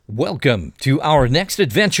Welcome to our next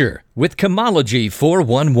adventure with Chemology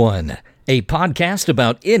 411, a podcast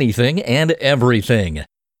about anything and everything.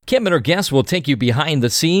 Kim and her guests will take you behind the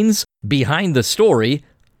scenes, behind the story,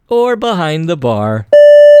 or behind the bar.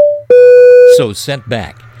 So sit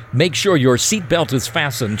back. Make sure your seatbelt is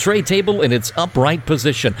fastened, tray table in its upright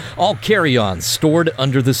position, all carry-ons stored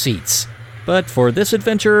under the seats. But for this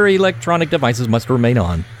adventure, electronic devices must remain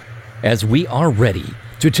on. As we are ready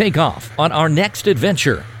to take off on our next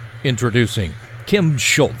adventure, introducing Kim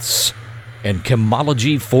Schultz and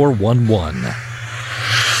Chemology 411.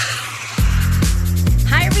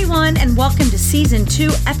 Hi everyone, and welcome to Season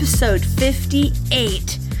 2, Episode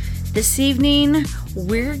 58. This evening,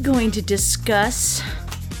 we're going to discuss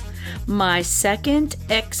my second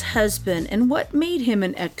ex-husband and what made him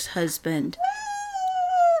an ex-husband.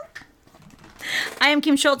 I am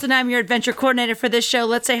Kim Schultz, and I'm your adventure coordinator for this show.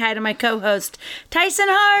 Let's say hi to my co-host, Tyson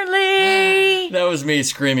Hartley. That was me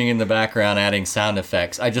screaming in the background, adding sound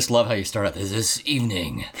effects. I just love how you start out this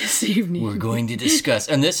evening. We're going to discuss,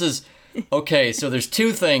 and this is, okay, so there's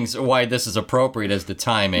two things why this is appropriate as the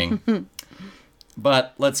timing,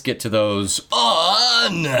 but let's get to those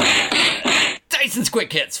on Tyson's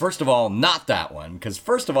Quick Hits. First of all, not that one, because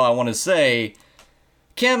first of all, I want to say,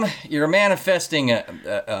 Kim, you're manifesting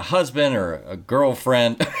a husband or a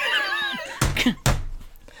girlfriend.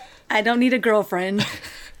 I don't need a girlfriend.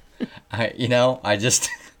 I'm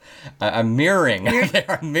mirroring.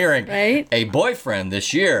 I'm mirroring right? A boyfriend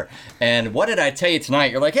this year. And what did I tell you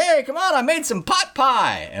tonight? You're like, hey, come on, I made some pot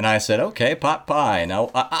pie. And I said, okay, pot pie.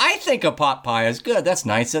 Now, I think a pot pie is good. That's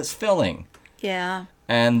nice. That's filling. Yeah.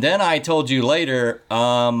 And then I told you later,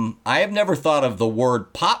 I have never thought of the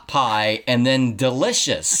word pot pie and then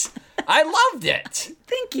delicious. I loved it.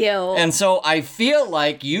 Thank you. And so I feel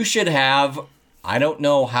like you should have, I don't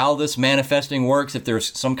know how this manifesting works, if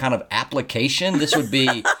there's some kind of application. This would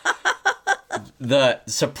be the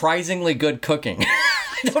surprisingly good cooking.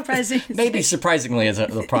 Maybe surprisingly is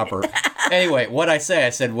the proper. Anyway, what I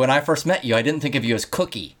said, when I first met you, I didn't think of you as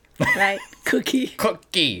cookie. Right, cookie.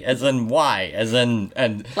 Cookie, as in Y, as in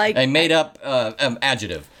like a made-up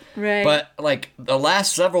adjective. Right. But, like, the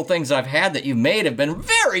last several things I've had that you made have been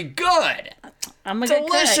very good. I'm a good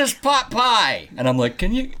delicious cook. pot pie. And I'm like,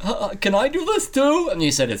 can I do this too? And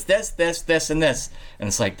you said, it's this, and this. And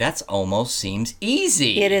it's like, that's almost seems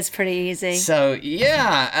easy. It is pretty easy. So,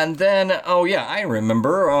 yeah. And then, I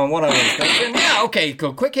remember what I was thinking. Yeah, okay,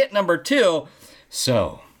 cool. Quick hit number 2.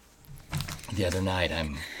 So, the other night,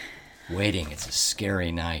 I'm waiting. It's a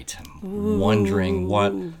scary night. I'm wondering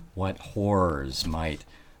what horrors might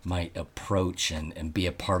approach and be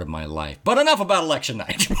a part of my life. But enough about election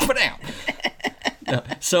night. Put down.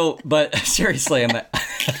 But seriously, I'm at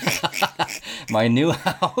my new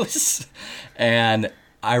house, and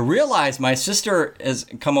I realized my sister has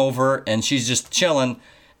come over and she's just chilling.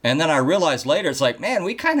 And then I realized later, it's like, man,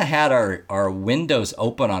 we kind of had our windows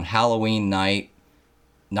open on Halloween night.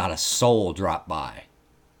 Not a soul dropped by.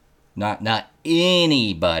 Not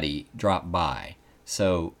anybody dropped by.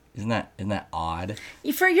 So isn't that odd?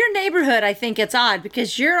 For your neighborhood, I think it's odd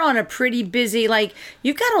because you're on a pretty busy,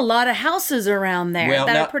 you've got a lot of houses around there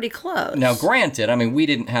that are pretty close. Now, granted, I mean, we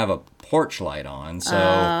didn't have a porch light on,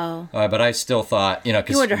 so but I still thought, because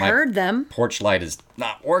you would have heard them. Porch light is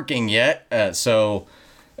not working yet, so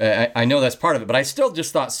I know that's part of it, but I still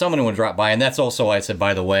just thought someone would drop by, and that's also why I said,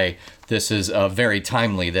 by the way, this is very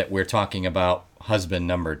timely that we're talking about husband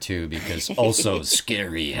number 2, because also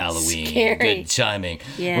scary Halloween. Scary. Good timing.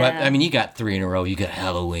 Yeah. Right? I mean, you got 3 in a row. You got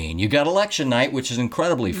Halloween. You got election night, which is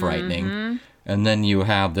incredibly frightening. Mm-hmm. And then you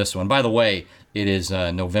have this one. By the way, it is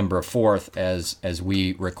November 4th as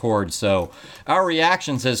we record. So our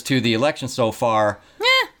reactions as to the election so far.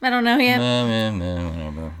 I don't know yet.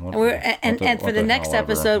 Whatever. And for the next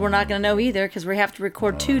episode, we're not going to know either because we have to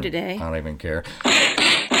record 2 today. I don't even care.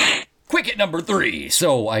 Quick hit number 3.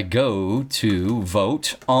 So I go to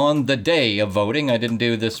vote on the day of voting. I didn't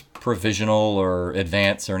do this provisional or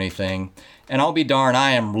advance or anything. And I'll be darned,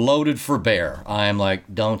 I am loaded for bear. I am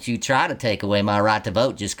like, don't you try to take away my right to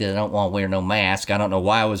vote just because I don't want to wear no mask. I don't know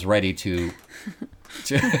why I was ready to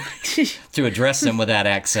address them with that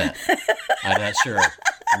accent. I'm not sure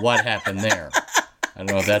what happened there. I don't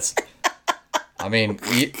know if that's... I mean,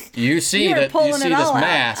 you see this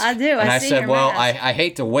mask. I do. And I see said, your well, mask. I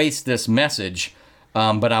hate to waste this message,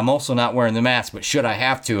 but I'm also not wearing the mask. But should I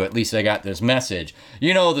have to, at least I got this message.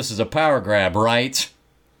 You know this is a power grab, right?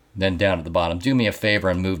 Then down at the bottom, do me a favor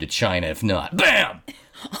and move to China. If not, bam!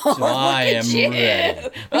 So I am ready.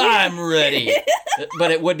 I'm ready.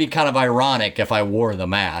 But it would be kind of ironic if I wore the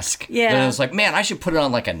mask. Yeah. And it's like, man, I should put it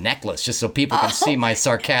on like a necklace just so people can see my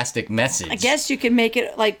sarcastic message. I guess you can make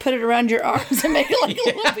it like put it around your arms and make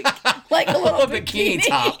it like a little bikini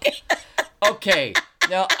top. Okay,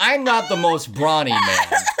 now I'm not the most brawny man,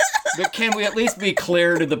 but can we at least be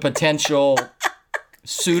clear to the potential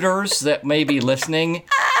suitors that may be listening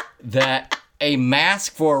that a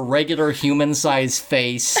mask for a regular human-sized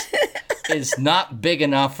face is not big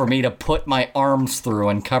enough for me to put my arms through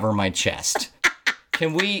and cover my chest?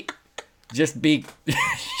 Can we just be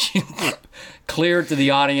clear to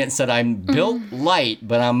the audience that I'm built light,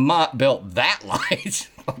 but I'm not built that light?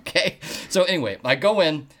 Okay? So anyway, I go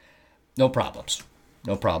in, no problems.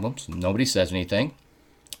 No problems. Nobody says anything.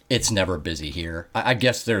 It's never busy here. I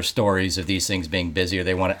guess there are stories of these things being busy, or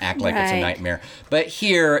they want to act like it's a nightmare. But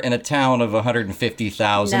here in a town of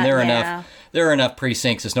 150,000, there are enough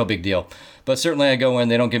precincts. It's no big deal. But certainly I go in,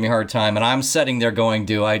 they don't give me a hard time, and I'm sitting there going,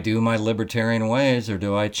 do I do my libertarian ways, or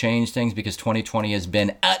do I change things? Because 2020 has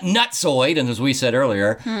been a nutsoid, and as we said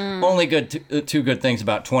earlier, only two good things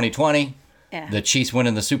about 2020. Yeah. The Chiefs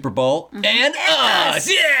winning the Super Bowl, and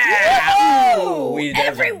us! Yeah! Ooh,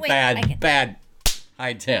 every week. Bad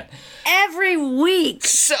high 10. Every week.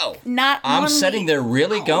 So, not I'm one sitting week. there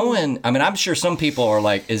really going. I mean, I'm sure some people are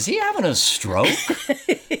like, is he having a stroke?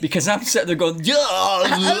 Because I'm sitting there going,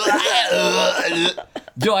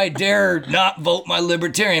 do I dare not vote my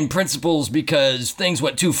libertarian principles because things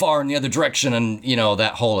went too far in the other direction? And, you know,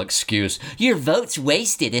 that whole excuse. Your vote's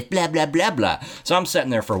wasted if blah, blah, blah, blah. So I'm sitting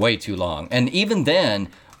there for way too long. And even then,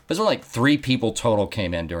 there's like 3 people total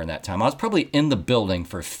came in during that time. I was probably in the building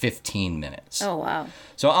for 15 minutes. Oh, wow.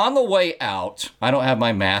 So on the way out, I don't have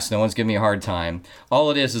my mask. No one's giving me a hard time.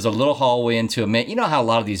 All it is a little hallway into a... You know how a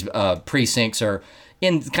lot of these precincts are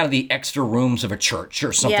in kind of the extra rooms of a church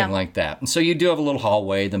or something like that. And so you do have a little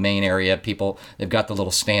hallway, the main area. People, they've got the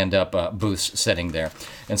little stand-up booths sitting there.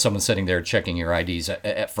 And someone's sitting there checking your IDs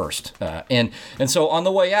at first. And so on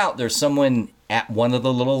the way out, there's someone at one of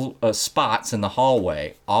the little spots in the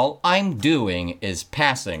hallway. All I'm doing is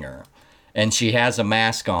passing her. And she has a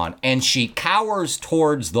mask on. And she cowers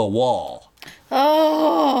towards the wall.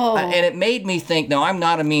 Oh. And it made me think, now, I'm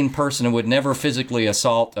not a mean person and would never physically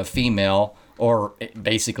assault a female or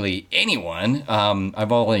basically anyone.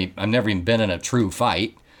 I've never even been in a true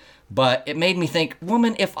fight. But it made me think,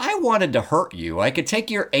 woman, if I wanted to hurt you, I could take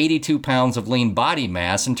your 82 pounds of lean body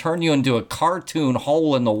mass and turn you into a cartoon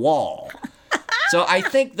hole in the wall. So I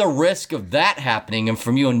think the risk of that happening and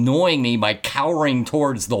from you annoying me by cowering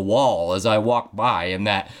towards the wall as I walk by in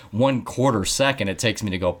that 1/4 second it takes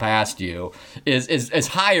me to go past you is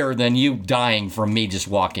higher than you dying from me just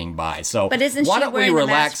walking by. So but isn't why she don't we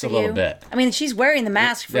relax a little bit? I mean, she's wearing the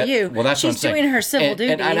mask for you. Well, that's what I'm saying. She's doing her civil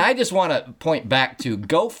duty. And I just want to point back to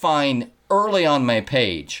go find early on my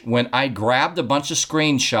page when I grabbed a bunch of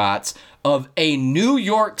screenshots of a New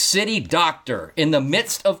York City doctor in the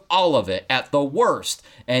midst of all of it at the worst.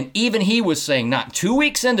 And even he was saying, not 2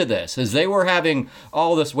 weeks into this, as they were having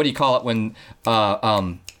all this, what do you call it when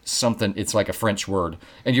something, it's like a French word,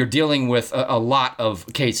 and you're dealing with a lot of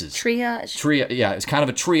cases. Triage. Yeah, it's kind of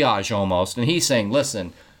a triage almost. And he's saying,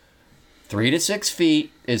 listen, 3 to 6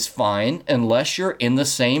 feet is fine unless you're in the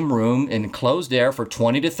same room in closed air for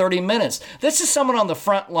 20 to 30 minutes. This is someone on the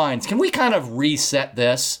front lines. Can we kind of reset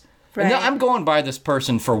this? Right. And I'm going by this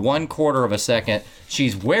person for 1/4 of a second.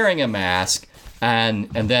 She's wearing a mask, and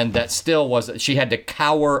then that still was, she had to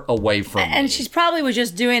cower away from me. And she's probably was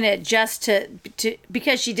just doing it just to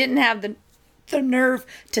because she didn't have the nerve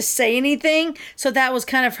to say anything. So that was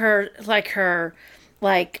kind of her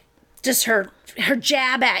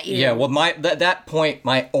jab at you. Yeah, well, that point,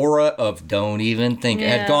 my aura of don't even think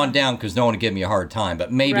had gone down because no one would give me a hard time.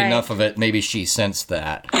 But maybe enough of it, maybe she sensed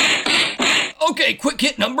that. Okay, quick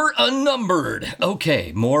hit number unnumbered.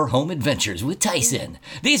 Okay, more home adventures with Tyson.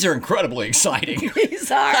 These are incredibly exciting. These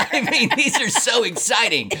are. I mean, these are so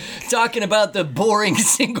exciting. Talking about the boring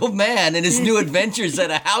single man and his new adventures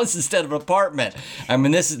at a house instead of an apartment. I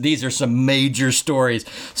mean, these are some major stories.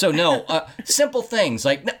 So no, simple things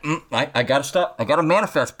like I gotta stop. I gotta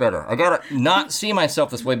manifest better. I gotta not see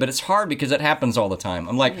myself this way. But it's hard because it happens all the time.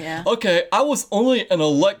 I'm like, okay, I was only an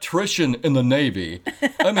electrician in the Navy.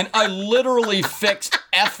 I mean, I literally fixed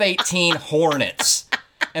F-18 Hornets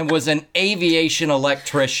and was an aviation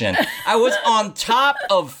electrician. I was on top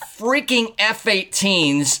of freaking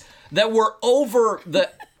F-18s that were over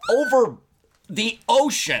the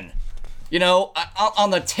ocean. You know,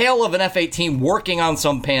 on the tail of an F-18 working on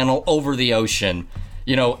some panel over the ocean.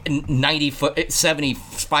 90 foot,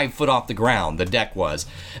 75 foot off the ground, the deck was.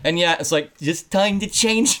 And yeah, it's like, just time to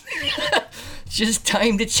change. Just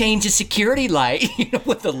time to change the security light,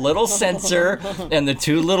 with the little sensor and the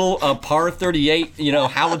two little par 38,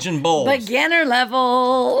 halogen bulbs. Beginner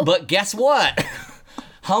level. But guess what?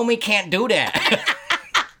 Homie can't do that.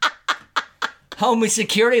 Homie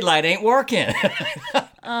security light ain't working.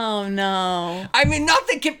 Oh, no. I mean,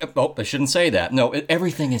 nothing can... Oh, I shouldn't say that. No,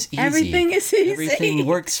 everything is easy. Everything is easy. Everything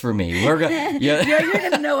works for me. You're going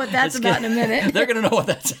to know what that's about in a minute. They're going to know what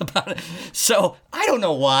that's about. So, I don't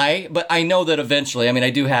know why, but I know that eventually, I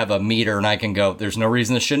do have a meter and I can go, there's no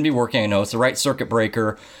reason this shouldn't be working. I know it's the right circuit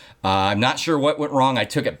breaker. I'm not sure what went wrong. I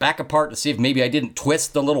took it back apart to see if maybe I didn't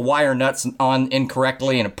twist the little wire nuts on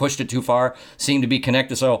incorrectly and it pushed it too far. Seemed to be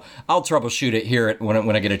connected. So I'll troubleshoot it here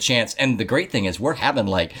when I get a chance. And the great thing is we're having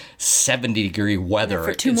like 70-degree weather.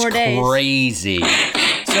 For 2 more days. It's crazy.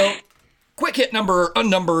 So quick hit number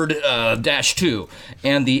unnumbered -2.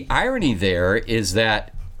 And the irony there is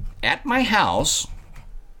that at my house,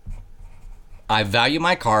 I value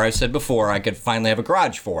my car. I said before I could finally have a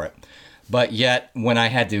garage for it. But yet, when I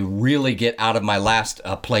had to really get out of my last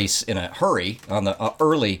place in a hurry, on the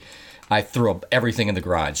early, I threw up everything in the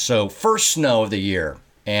garage. So, first snow of the year.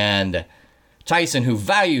 And Tyson, who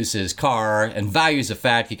values his car and values the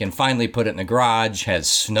fact he can finally put it in the garage, has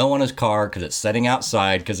snow on his car because it's sitting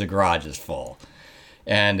outside because the garage is full.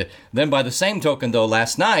 And then by the same token, though,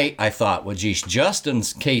 last night, I thought, well, geez, just in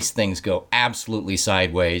case things go absolutely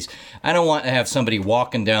sideways, I don't want to have somebody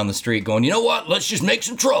walking down the street going, you know what, let's just make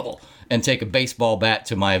some trouble and take a baseball bat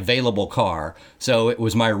to my available car. So it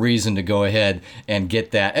was my reason to go ahead and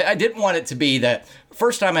get that. I didn't want it to be that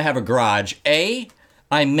first time I have a garage, I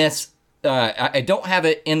don't have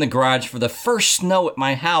it in the garage for the first snow at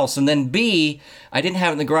my house, and then B, I didn't have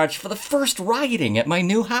it in the garage for the first riding at my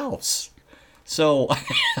new house. So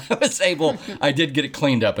I did get it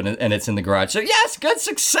cleaned up and it's in the garage. So yes, good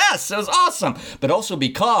success. It was awesome. But also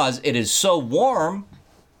because it is so warm,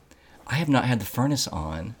 I have not had the furnace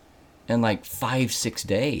on in like 5-6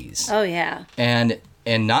 days. Oh, yeah. And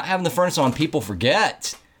not having the furnace on, people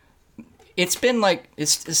forget. It's been like,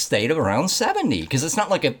 it's a state of around 70 because it's not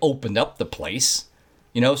like I've opened up the place.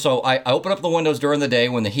 So I open up the windows during the day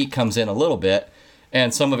when the heat comes in a little bit.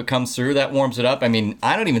 And some of it comes through, that warms it up. I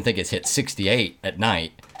don't even think it's hit 68 at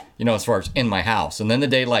night, as far as in my house. And then the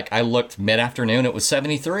day, I looked mid-afternoon, it was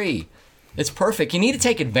 73. It's perfect. You need to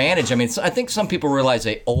take advantage. I think some people realize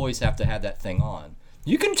they always have to have that thing on.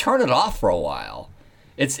 You can turn it off for a while.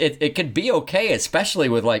 It could be okay, especially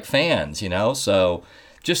with, fans, So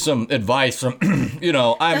just some advice from, I'm the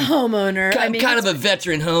homeowner. I'm kind of a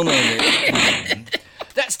veteran homeowner.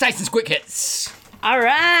 That's Tyson's Quick Hits. All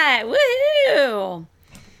right, woohoo!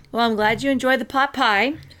 Well, I'm glad you enjoyed the pot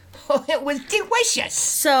pie. Oh, it was delicious.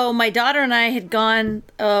 So my daughter and I had gone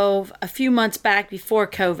a few months back before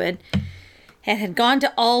COVID, and had gone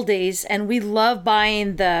to Aldi's, and we love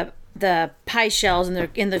buying the pie shells in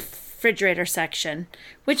the refrigerator section,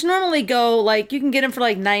 which normally go you can get them for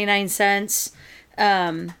 99 cents.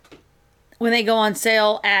 When they go on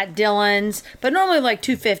sale at Dillon's, but normally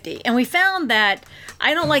 $2.50. And we found that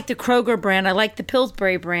I don't like the Kroger brand. I like the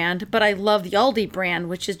Pillsbury brand, but I love the Aldi brand,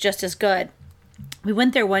 which is just as good. We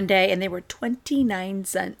went there one day and they were 29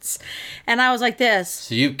 cents. And I was like this.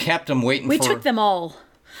 So you kept them waiting We took them all.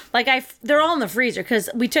 They're all in the freezer because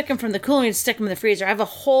we took them from the cooler and stuck them in the freezer. I have a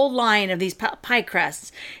whole line of these pie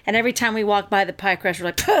crusts. And every time we walk by the pie crust, we're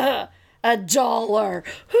like, $1.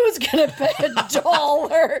 Who's going to pay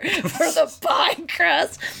 $1 for the pie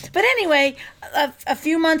crust? But anyway, a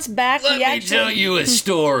few months back, Let me tell you a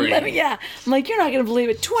story. Yeah. I'm like, you're not going to believe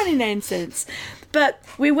it. 29 cents. But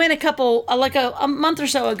we went a month or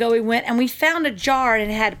so ago, we went and we found a jar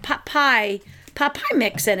and it had pot pie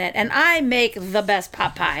mix in it. And I make the best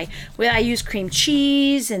pot pie. I use cream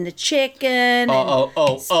cheese and the chicken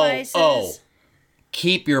and spices.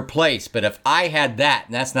 Keep your place, but if I had that,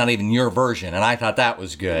 and that's not even your version, and I thought that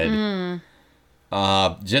was good,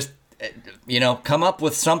 just come up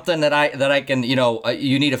with something that I can,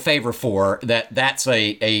 you need a favor for that's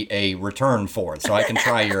a return for, so I can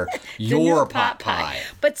try your pot pie.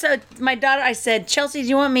 But so my daughter, I said, Chelsea, do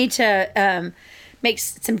you want me to make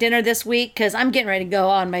some dinner this week? Because I'm getting ready to go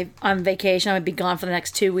on vacation. I'm gonna be gone for the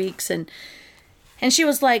next 2 weeks, and she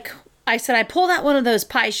was like. I said, I pulled out one of those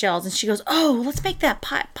pie shells, and she goes, oh, let's make that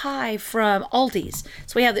pot pie from Aldi's.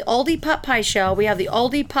 So we have the Aldi pot pie shell. We have the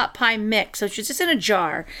Aldi pot pie mix. So it's just in a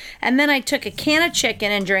jar. And then I took a can of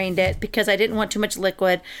chicken and drained it because I didn't want too much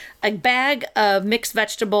liquid, a bag of mixed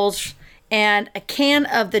vegetables, and a can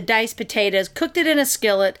of the diced potatoes, cooked it in a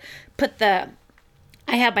skillet, put the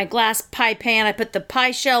I have my glass pie pan. I put the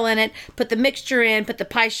pie shell in it, put the mixture in, put the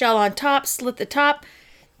pie shell on top, slit the top.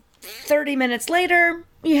 30 minutes later,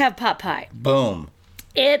 you have pot pie. Boom.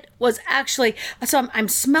 It was actually, so I'm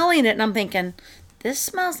smelling it and I'm thinking, this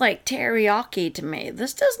smells like teriyaki to me.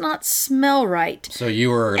 This does not smell right. So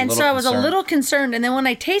you were And so I was a little concerned. And then when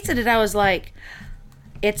I tasted it, I was like,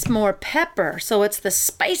 it's more pepper. So it's the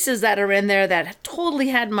spices that are in there that totally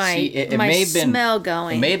had my smell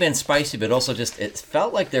going. It may have been spicy, but also just, it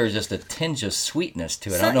felt like there was just a tinge of sweetness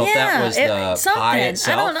to it. I don't know if that was the pie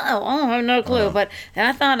itself. I don't know. I have no clue. But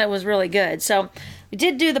I thought it was really good. So we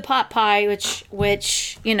did do the pot pie,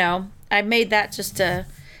 which you know, I made that just to...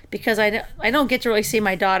 because I don't get to really see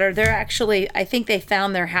my daughter. They're actually, I think they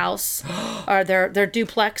found their house or their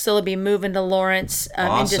duplex. So they'll be moving to Lawrence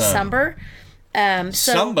in December. So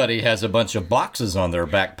somebody has a bunch of boxes on their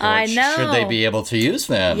back porch. I know. Should they be able to use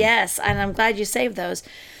them? Yes, and I'm glad you saved those.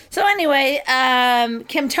 So anyway,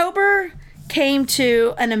 Kimtober came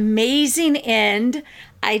to an amazing end.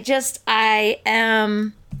 I do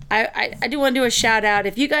want to do a shout out.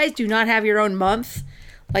 If you guys do not have your own month,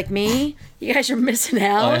 like me, you guys are missing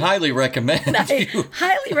out. I highly recommend you.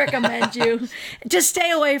 Highly recommend you. Just stay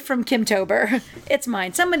away from Kimtober. It's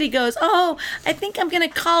mine. Somebody goes, oh, I think I'm going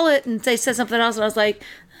to call it, and they said something else, and I was like,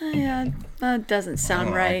 oh, yeah, that doesn't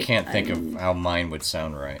sound right. I can't think of how mine would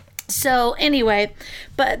sound right. So anyway,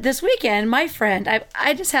 but this weekend, my friend,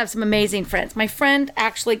 I just have some amazing friends. My friend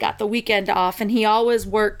actually got the weekend off, and he always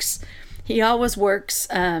works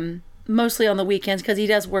mostly on the weekends because he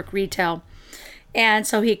does work retail. And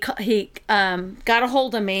so he got a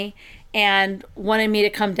hold of me and wanted me to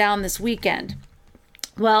come down this weekend.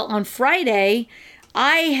 Well, on Friday,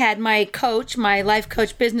 I had my coach, my life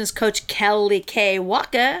coach, business coach, Kelly K.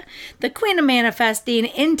 Walker, the Queen of Manifesting,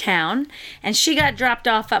 in town. And she got dropped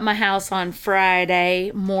off at my house on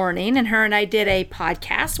Friday morning. And her and I did a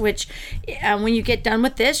podcast, which when you get done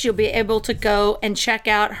with this, you'll be able to go and check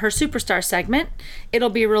out her Superstar segment. It'll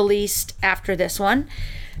be released after this one.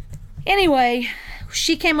 Anyway,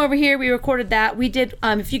 she came over here. We recorded that. We did,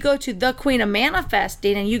 if you go to The Queen of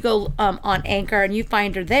Manifesting and you go on Anchor and you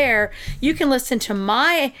find her there, you can listen to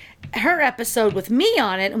her episode with me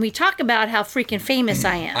on it, and we talk about how freaking famous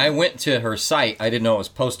I am. I went to her site. I didn't know it was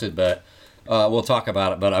posted, but we'll talk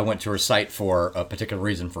about it. But I went to her site for a particular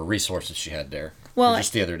reason for resources she had there. Well,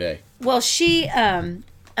 just the other day. Well, she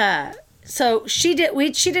So she did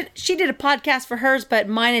a podcast for hers, but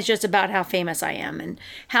mine is just about how famous I am and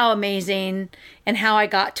how amazing and how I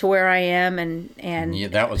got to where I am and yeah,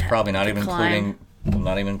 that was probably not even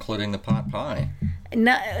including the pot pie.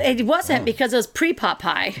 No, it wasn't because it was pre-pot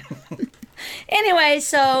pie. Anyway,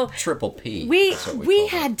 so Triple P. We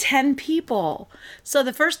had 10 people. So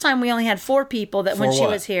the first time we only had 4 people that when she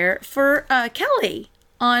was here for Kelly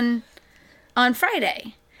on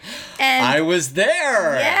Friday. And I was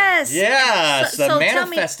there. Yes. Yes. The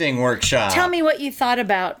manifesting workshop. Tell me what you thought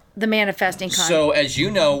about the manifesting con. So, as you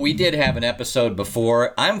know, we did have an episode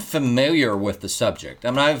before. I'm familiar with the subject. I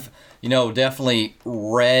mean, I've, definitely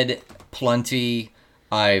read plenty.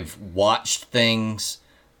 I've watched things.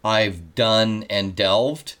 I've done and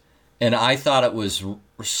delved. And I thought it was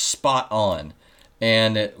spot on.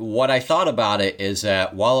 And what I thought about it is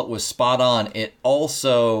that while it was spot on, it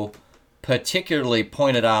also particularly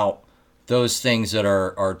pointed out those things that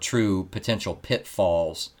are true potential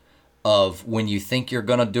pitfalls of when you think you're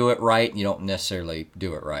going to do it right and you don't necessarily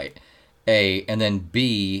do it right. A, and then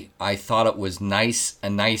B, I thought it was a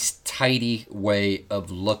nice tidy way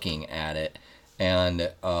of looking at it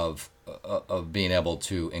and of being able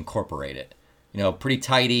to incorporate it. Pretty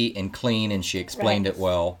tidy and clean, and she explained it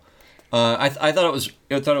well. I thought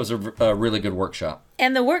it was a really good workshop.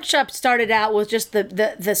 And the workshop started out with just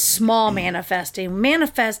the small manifesting.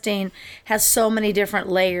 Manifesting has so many different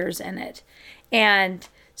layers in it. And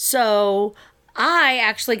so I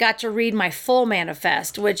actually got to read my full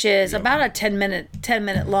manifest, which is about a 10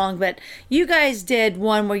 minute long, but you guys did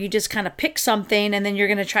one where you just kind of pick something and then you're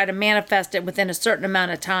going to try to manifest it within a certain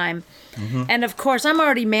amount of time. Mm-hmm. And of course, I'm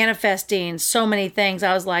already manifesting so many things.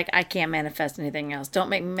 I was like, I can't manifest anything else. Don't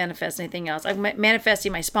make me manifest anything else. I'm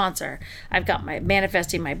manifesting my sponsor. I've got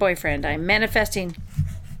manifesting my boyfriend. I'm manifesting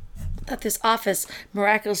that this office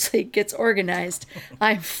miraculously gets organized.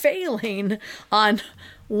 I'm failing on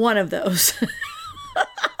one of those.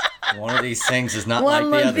 One of these things is not like the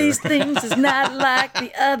other. One of these things is not like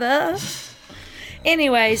the other.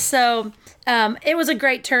 Anyway, so it was a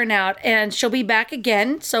great turnout, and she'll be back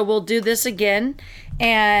again. So we'll do this again,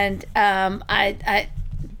 and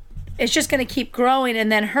it's just going to keep growing. And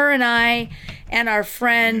then her and I and our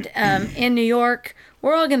friend in New York,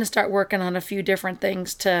 we're all going to start working on a few different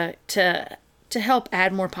things to help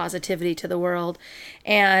add more positivity to the world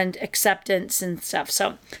and acceptance and stuff.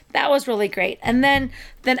 So that was really great. And then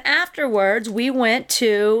afterwards, we went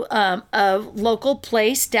to a local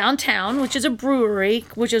place downtown, which is a brewery,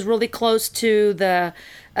 which is really close to the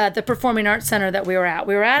Performing Arts Center that we were at.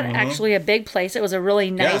 We were at actually a big place. It was a really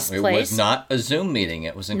nice place. It was not a Zoom meeting.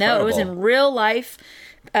 It was incredible. No, it was in real life.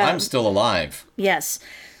 I'm still alive. Yes,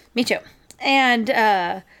 me too.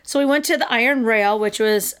 And so we went to the Iron Rail, which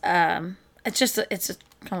was it's kind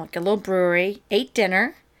of like a little brewery. Ate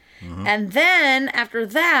dinner, and then after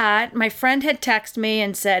that, my friend had texted me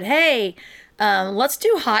and said, "Hey, let's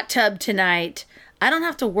do hot tub tonight. I don't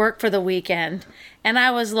have to work for the weekend." And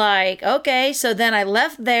I was like, "Okay." So then I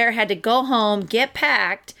left there, had to go home, get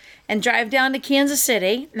packed, and drive down to Kansas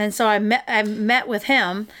City. And so I met with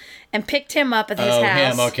him and picked him up at his house.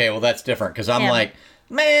 Oh, him. Okay, well, that's different because I'm like,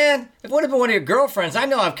 man, if it would have been one of your girlfriends, I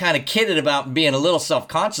know I've kind of kidded about being a little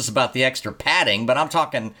self-conscious about the extra padding, but I'm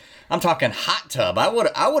talking hot tub. I would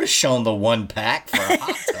have shown the 1-pack for a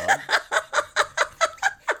hot tub.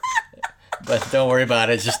 But don't worry about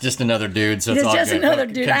it. It's just another dude, so it's all good. It's just another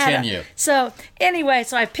dude. Continue. So anyway,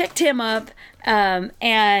 I picked him up,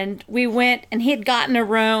 and we went, and he had gotten a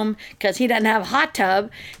room because he doesn't have a hot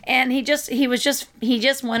tub, and he just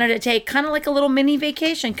wanted to take kind of like a little mini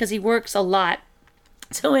vacation because he works a lot.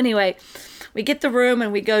 So anyway, we get the room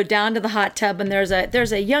and we go down to the hot tub, and there's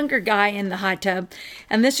a younger guy in the hot tub,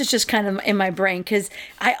 and this is just kind of in my brain because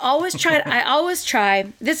I always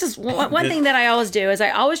try. This is one thing that I always do is I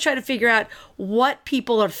always try to figure out what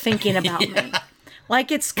people are thinking about me.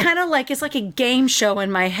 Like it's kind of like it's like a game show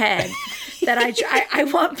in my head that I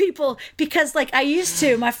want people, because like I used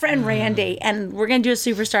to, my friend Randy, and we're gonna do a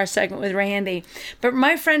superstar segment with Randy, but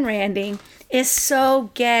my friend Randy is so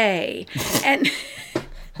gay and.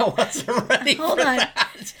 I wasn't ready for that.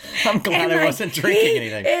 I'm glad I wasn't drinking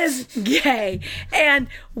anything. He is gay. And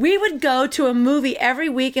we would go to a movie every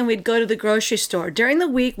week, and we'd go to the grocery store. During the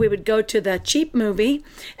week, we would go to the cheap movie,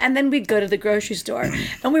 and then we'd go to the grocery store.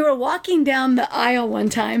 And we were walking down the aisle one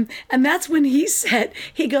time, and that's when he said,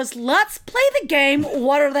 he goes, "Let's play the game,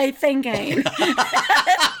 what are they thinking?"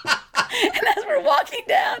 And as we're walking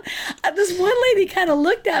down, this one lady kind of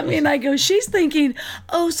looked at me, and I go, "She's thinking,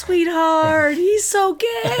 oh, sweetheart, he's so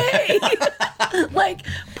gay." Like,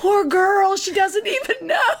 poor girl, she doesn't even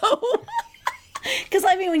know. Because,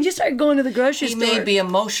 I mean, when you start going to the grocery store... He may be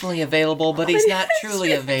emotionally available, but he's not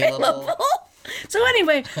truly available. So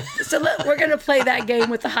anyway, we're going to play that game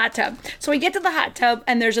with the hot tub. So we get to the hot tub,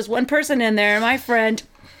 and there's just one person in there, and my friend,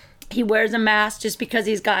 he wears a mask just because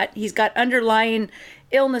he's got underlying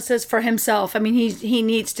illnesses for himself. I mean, he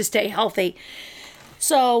needs to stay healthy.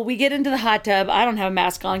 So we get into the hot tub. I don't have a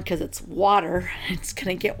mask on because it's water. It's going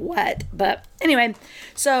to get wet. But anyway,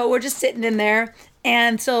 so we're just sitting in there.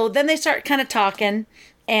 And so then they start kind of talking.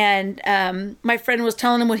 And my friend was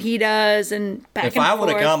telling him what he does and back and forth. If I would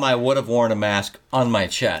have come, I would have worn a mask on my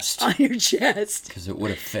chest. On your chest. Because it would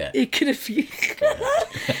have fit. It could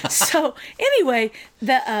have. So anyway,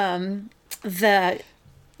 the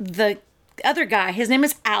other guy, his name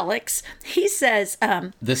is Alex. He says,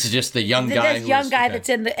 "This is just the young guy." This young guy that's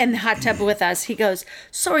in the hot tub with us. He goes,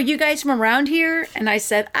 "So are you guys from around here?" And I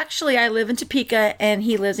said, "Actually, I live in Topeka, and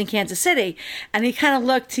he lives in Kansas City." And he kind of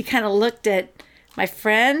looked at my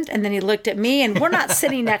friend, and then he looked at me, and we're not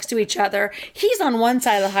sitting next to each other. He's on one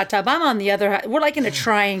side of the hot tub. I'm on the other. We're like in a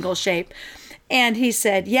triangle shape. And he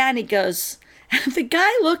said, "Yeah." And he goes, and the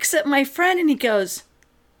guy looks at my friend, and he goes,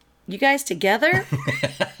 "You guys together?"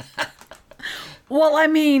 Well, I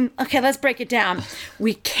mean, okay, let's break it down.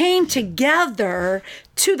 We came together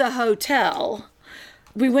to the hotel.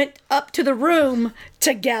 We went up to the room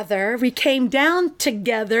together. We came down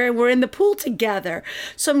together, and we're in the pool together.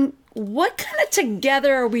 So what kind of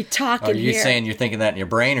together are we talking here? Are you saying you're thinking that in your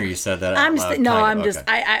brain, or you said that out loud?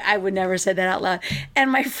 I would never say that out loud.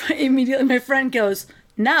 And immediately my friend goes,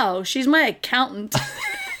 "No, she's my accountant."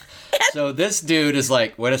 So this dude is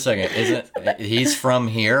like, wait a second, he's from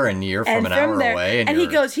here and you're from an hour away? And he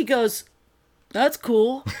goes, "That's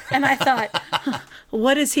cool." And I thought,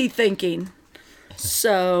 what is he thinking?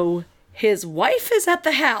 So his wife is at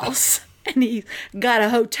the house, and he got a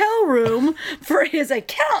hotel room for his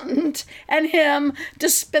accountant and him to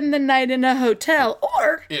spend the night in a hotel.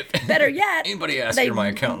 Or, better yet, anybody ask you're my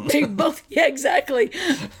accountant. They both, yeah, exactly.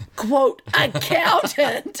 Quote,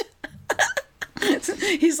 accountant.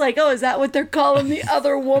 He's like, "Oh, is that what they're calling the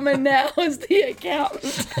other woman now, is the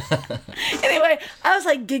accountant?" Anyway, I was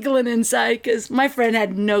like giggling inside because my friend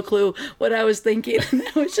had no clue what I was thinking. And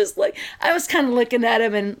I was just like, I was kind of looking at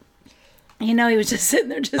him, and He was just sitting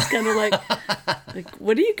there just kind of like,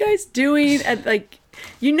 what are you guys doing? And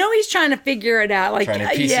he's trying to figure it out. Trying to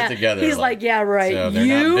piece it together. He's yeah, right. So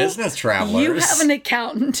they're not business travelers. You have an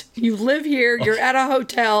accountant. You live here. You're at a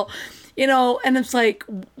hotel. And it's like,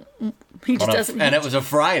 he just doesn't. And it was a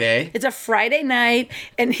Friday. It's a Friday night,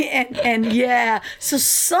 and yeah. So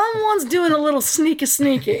someone's doing a little sneaky.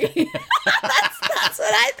 that's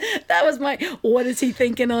what that was my. What is he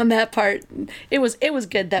thinking on that part? It was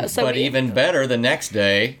good though. So but even better the next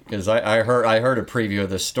day, because I heard a preview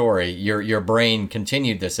of this story. Your brain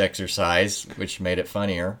continued this exercise, which made it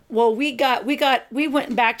funnier. Well, we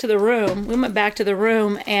went back to the room. We went back to the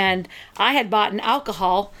room, and I had bought an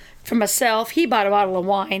alcohol for myself. He bought a bottle of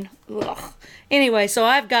wine. Ugh. Anyway, so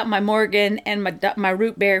I've got my Morgan and my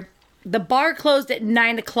root beer. The bar closed at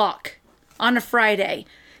 9:00 on a Friday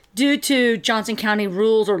due to Johnson County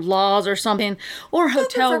rules or laws or something, or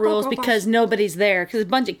hotel rules, because nobody's there, because there's a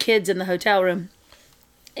bunch of kids in the hotel room.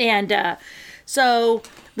 And so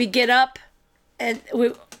we get up, and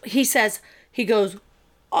he goes,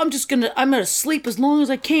 I'm gonna sleep as long as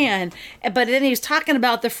I can. But then he was talking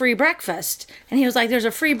about the free breakfast, and he was like, there's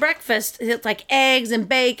a free breakfast. It's like eggs and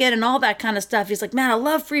bacon and all that kind of stuff. He's like, man, I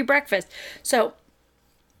love free breakfast. So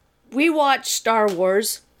we watched Star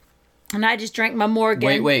Wars, and I just drank my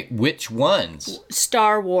Morgan. Wait, which ones?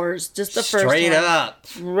 Star Wars, just the first one. Straight up.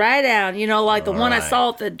 Right down, like the one I saw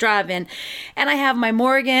at the drive-in. And I have my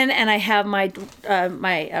Morgan, and I have my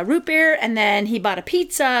root beer, and then he bought a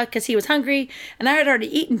pizza because he was hungry. And I had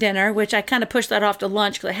already eaten dinner, which I kind of pushed that off to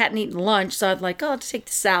lunch because I hadn't eaten lunch. So I was like, I'll just take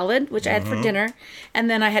the salad, which I had for dinner. And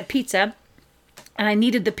then I had pizza. And I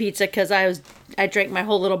needed the pizza because I drank my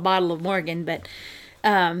whole little bottle of Morgan, but...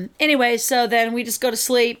 anyway, so then we just go to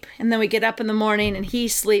sleep, and then we get up in the morning, and he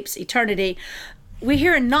sleeps eternity. We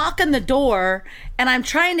hear a knock on the door, and I'm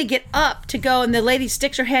trying to get up to go, and the lady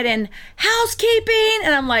sticks her head in, housekeeping,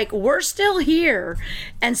 and I'm like, we're still here.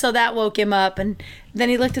 And so that woke him up, and then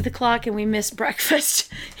he looked at the clock, and we missed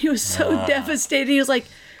breakfast. He was so devastated. He was like,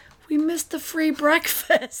 we missed the free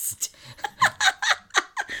breakfast.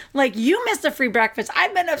 Like, you missed the free breakfast.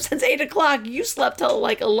 I've been up since 8:00. You slept till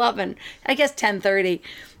like 11. I guess 10:30.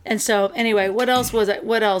 And so, anyway, what else was it?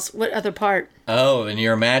 What else? What other part? Oh, in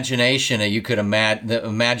your imagination, you could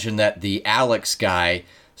imagine that the Alex guy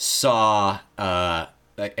saw a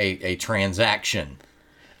transaction.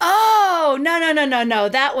 Oh, no.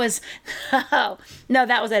 That was no,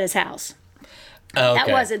 that was at his house.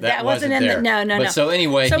 Okay. That wasn't in there. No. But so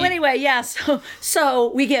anyway, yeah.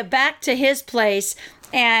 So we get back to his place,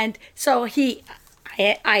 and so I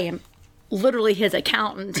am literally his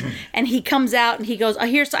accountant, and he comes out and he goes,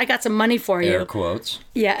 I got some money for you. Air quotes.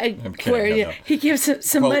 Yeah, no. He gives him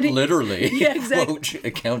some quote, money. Literally. Yeah, exactly. Quote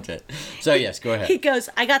accountant. So yes, go ahead. He goes,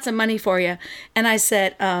 I got some money for you, and I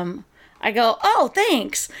said, I go, oh,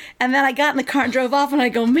 thanks. And then I got in the car and drove off, and I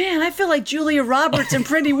go, man, I feel like Julia Roberts in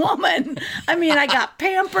Pretty Woman. I mean, I got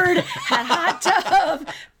pampered, had hot tub,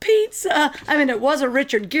 pizza. I mean, it wasn't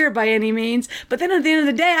Richard Gere by any means, but then at the end of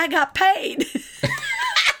the day, I got paid.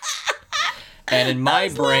 And in my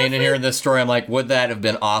brain, and hearing this story, I'm like, would that have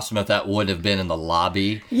been awesome if that would have been in the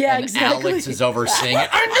lobby? Yeah, and exactly. Alex is overseeing it.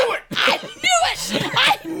 I knew it!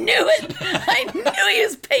 I knew he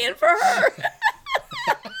was paying for her.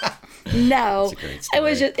 No, it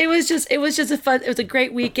was a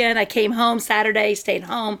great weekend. I came home Saturday, stayed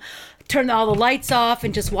home, turned all the lights off,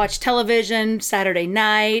 and just watched television Saturday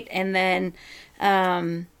night, and then,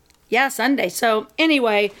 Sunday. So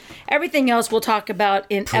anyway, everything else we'll talk about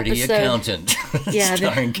in Pretty episode. Accountant,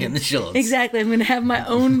 starring Kim Schultz. Exactly, I'm going to have my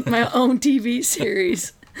own TV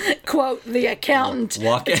series. Quote, The Accountant.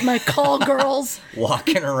 It's my call girls.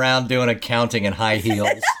 Walking around doing accounting in high heels.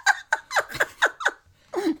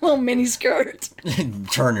 Little mini skirt.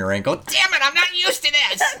 Turn your ankle. Damn it, I'm not used to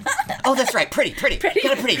this. Oh, that's right. Pretty.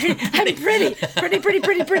 I'm pretty.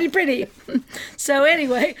 So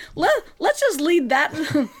anyway, let's just lead that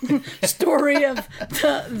story of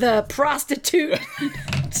the prostitute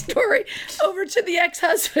story over to the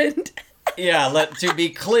ex-husband. Yeah, to be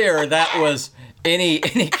clear, that was... Any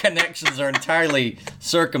connections are entirely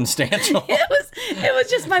circumstantial. It was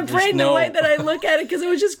just my brain, the way that I look at it, because it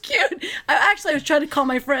was just cute. I was trying to call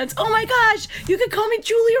my friends. Oh my gosh, you could call me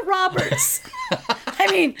Julia Roberts. I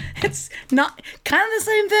mean, it's not kind of the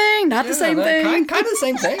same thing, not the same thing. Kind of the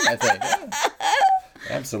same thing, I think. Yeah.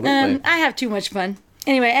 Absolutely. I have too much fun.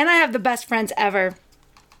 Anyway, and I have the best friends ever.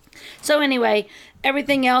 So anyway,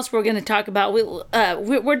 everything else we're going to talk about.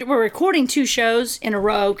 We're recording 2 shows in a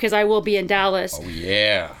row because I will be in Dallas. Oh,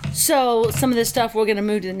 yeah. So some of this stuff we're going to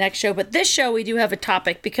move to the next show. But this show we do have a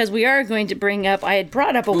topic because we are going to bring up, I had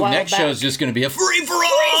brought up a while back. Next show is just going to be a free-for-all.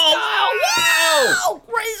 Freestyle! Oh,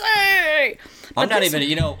 crazy! I'm not even,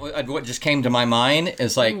 what just came to my mind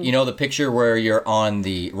is like, the picture where you're on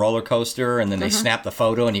the roller coaster and then they snap the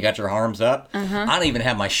photo and you got your arms up? I don't even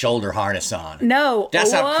have my shoulder harness on. No.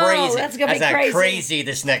 That's how crazy. That's going to be crazy. Crazy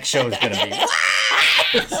this next show is going to be.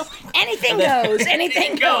 Anything goes.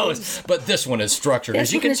 Anything goes. But this one is structured.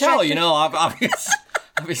 As you can tell,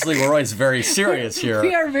 obviously we're always very serious here.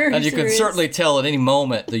 We are very serious. And you can certainly tell at any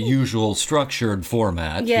moment the usual structured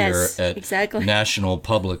format here at exactly. National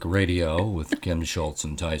Public Radio with Kim Schultz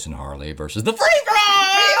and Tyson Harley versus the Free Throw!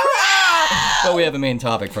 But we have a main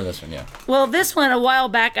topic for this one, yeah. Well, this one, a while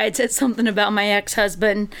back, I said something about my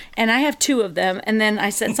ex-husband, and I have two of them. And then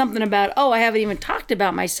I said something about, I haven't even talked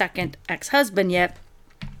about my second ex-husband yet.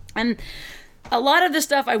 And a lot of this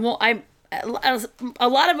stuff a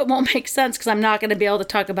lot of it won't make sense because I'm not going to be able to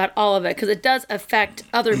talk about all of it because it does affect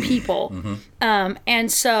other people.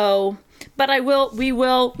 And so, but we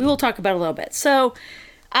will talk about it a little bit. So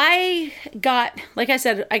like I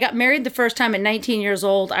said, I got married the first time at 19 years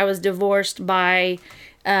old. I was divorced by,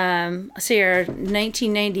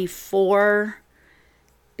 1994.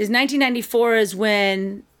 1994 is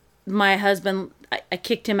when my husband, I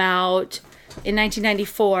kicked him out in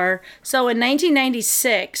 1994. So in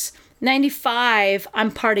 1996, 95,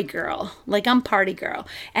 I'm party girl. I'm party girl.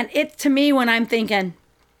 And it, to me, when I'm thinking,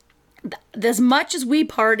 as much as we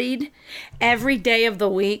partied every day of the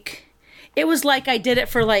week, it was like I did it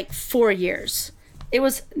for 4 years. It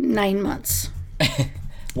was 9 months.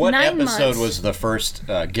 What episode was the first,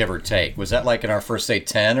 give or take? Was that in our first, say,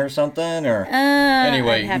 10 or something? Or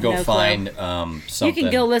anyway, you can go find something. You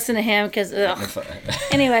can go listen to him because,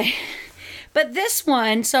 anyway. But this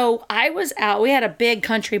one, so I was out. We had a big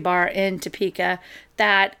country bar in Topeka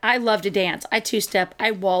that I love to dance. I two-step,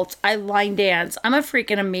 I waltz, I line dance. I'm a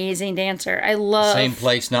freaking amazing dancer. I love... Same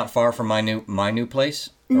place not far from my new place?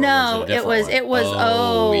 No, it was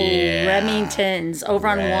Remington's over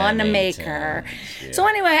on Wanamaker. Yeah. So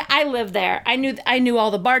anyway, I lived there. I knew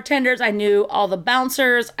all the bartenders, I knew all the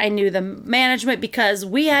bouncers, I knew the management because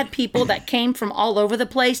we had people that came from all over the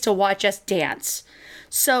place to watch us dance.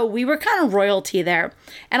 So we were kind of royalty there.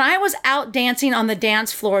 And I was out dancing on the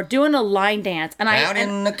dance floor doing a line dance. Out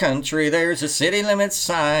in the country, there's a city limit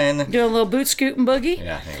sign. Doing a little boot scoot and boogie.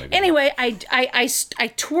 Yeah. Anyway, I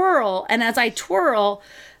twirl. And as I twirl,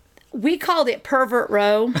 we called it Pervert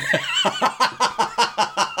Row.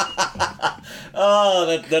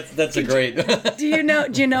 Oh, that's a great. Do you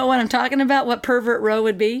know what I'm talking about? What Pervert Row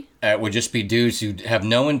would be? It would just be dudes who have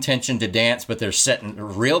no intention to dance, but they're sitting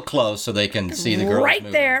real close so they can see the girls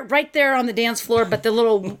moving. Right there on the dance floor, but there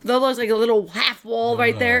looks like a little half wall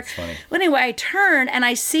right there. That's funny. Well, anyway, I turn and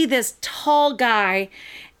I see this tall guy,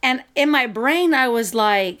 and in my brain I was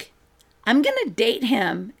like, I'm gonna date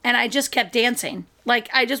him, and I just kept dancing.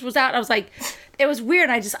 I just was out. I was like, it was weird.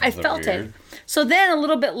 I felt it. So then a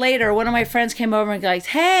little bit later, one of my friends came over and goes,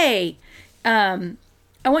 "Hey, I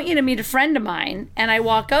want you to meet a friend of mine." And I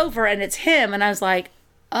walk over and it's him. And I was like,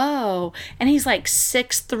 oh. And he's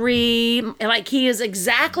 6'3". He is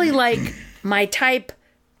exactly like my type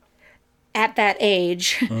at that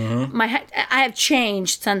age. Mm-hmm. I have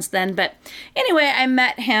changed since then. But anyway, I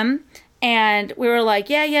met him. And we were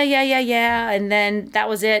like, yeah. And then that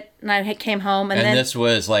was it. And I came home. And then this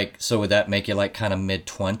was so would that make you kind of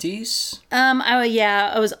mid-20s?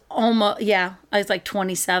 I was almost, I was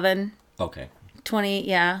 27. Okay. 20,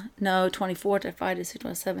 yeah. No, 24, 25, 26,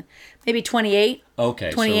 27. Maybe 28.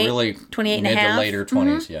 Okay. 28, so really 28 and mid a half. to later 20s,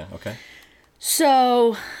 mm-hmm. Yeah. Okay.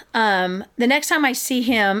 So the next time I see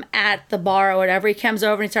him at the bar or whatever, he comes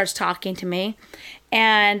over and he starts talking to me.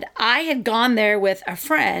 And I had gone there with a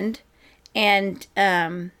friend. And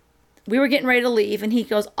we were getting ready to leave, and he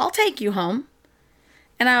goes, "I'll take you home."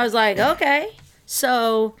 And I was like, okay.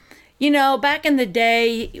 So, back in the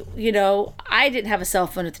day, I didn't have a cell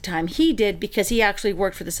phone at the time. He did because he actually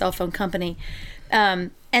worked for the cell phone company.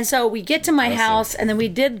 And so we get to my house, and then we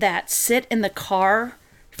did that, sit in the car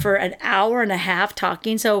for an hour and a half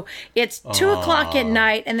talking. So it's 2 o'clock at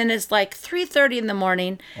night, and then it's 3:30 in the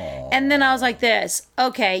morning. And then I was like this,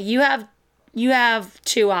 okay, you have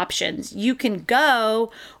two options. You can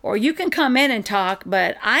go or you can come in and talk,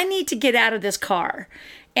 but I need to get out of this car.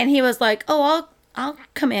 And he was like, oh, I'll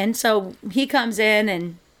come in. So he comes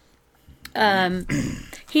in and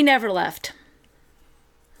he never left.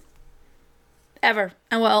 Ever.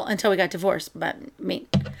 And until we got divorced. But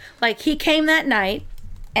he came that night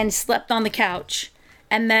and slept on the couch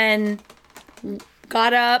and then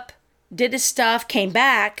got up, did his stuff, came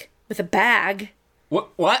back with a bag.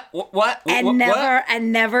 What? And never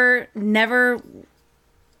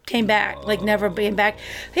came back, like never being back.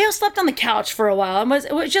 He slept on the couch for a while.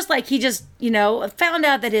 It was just like he just, found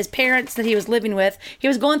out that his parents that he was living with, he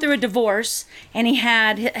was going through a divorce, and he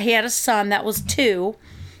had a son that was 2,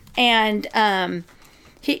 and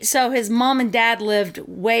so his mom and dad lived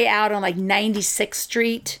way out on like 96th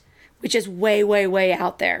Street, which is way, way, way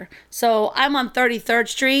out there. So I'm on 33rd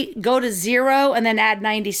Street, go to 0 and then add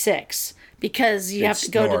 96 because you have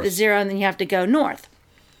to go to the 0 and then you have to go north.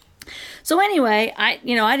 So anyway, I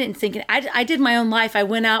didn't think I did my own life. I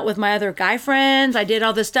went out with my other guy friends. I did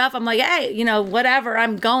all this stuff. I'm like, hey, whatever.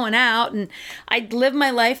 I'm going out, and I lived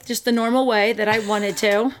my life just the normal way that I wanted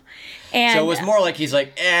to. And so it was more like he's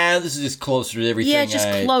like, this is just closer to everything. Yeah, just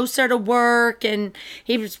closer to work, and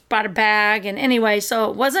he just brought a bag. And anyway, so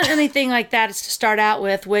it wasn't anything like that to start out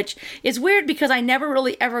with, which is weird because I never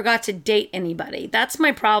really ever got to date anybody. That's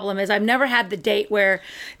my problem, is I've never had the date where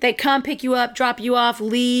they come pick you up, drop you off,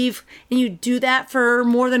 leave, and you do that for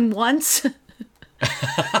more than once.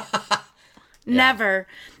 Never.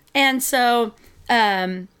 And so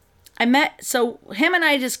so him and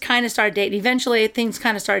I just kind of started dating. Eventually, things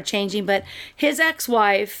kind of started changing, but his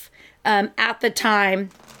ex-wife, at the time,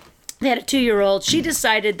 they had a 2-year-old. She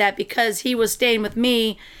decided that because he was staying with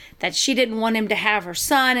me, that she didn't want him to have her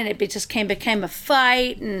son, and it just became a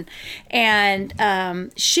fight, and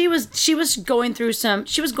she was going through some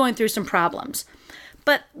problems.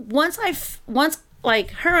 But once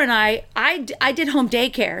like her and I did home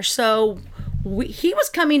daycare, so. He was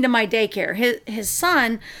coming to my daycare. His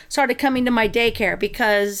son started coming to my daycare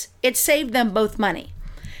because it saved them both money.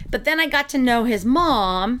 But then I got to know his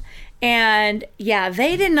mom, and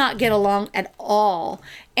they did not get along at all.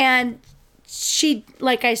 And she,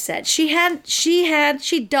 like I said, she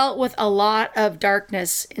dealt with a lot of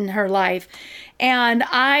darkness in her life, and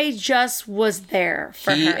I just was there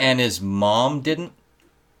for her. He and his mom didn't?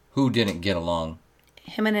 Who didn't get along?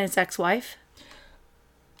 Him and his ex-wife.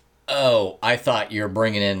 Oh, I thought you were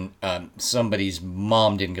bringing in somebody's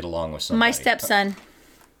mom didn't get along with somebody. My stepson.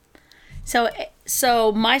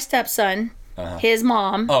 So my stepson, his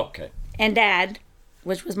mom, and dad,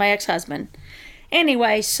 which was my ex-husband.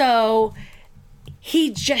 Anyway, so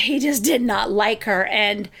he just did not like her,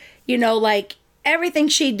 and like everything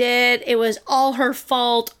she did, it was all her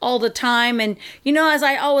fault all the time. And as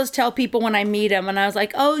I always tell people when I meet them, and I was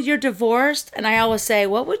like, "Oh, you're divorced," and I always say,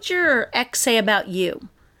 "What would your ex say about you?"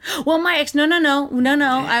 Well, my ex, no.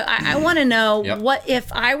 I want to know, what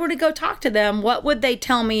if I were to go talk to them, what would they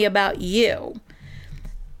tell me about you?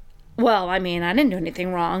 Well, I mean, I didn't do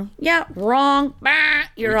anything wrong. Yeah, wrong. Bah,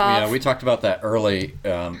 you're off. Yeah, we talked about that early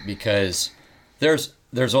because there's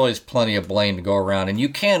always plenty of blame to go around, and you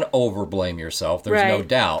can over-blame yourself. There's no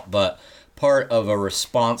doubt, but part of a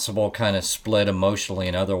responsible kind of split emotionally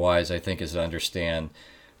and otherwise, I think, is to understand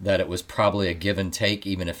that it was probably a give and take,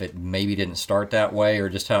 even if it maybe didn't start that way, or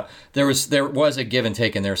just how there was a give and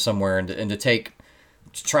take in there somewhere, and to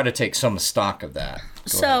try to take some stock of that.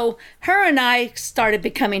 So her and I started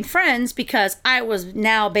becoming friends because I was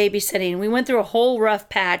now babysitting. We went through a whole rough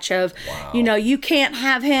patch of, you can't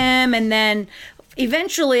have him, and then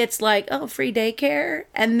eventually it's like, oh, free daycare.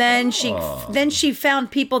 And then she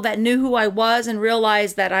found people that knew who I was and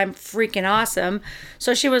realized that I'm freaking awesome.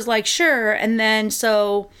 So she was like, sure. And then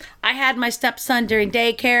so I had my stepson during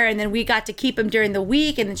daycare, and then we got to keep him during the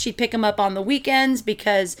week, and then she'd pick him up on the weekends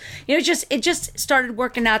because it just started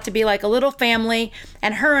working out to be like a little family.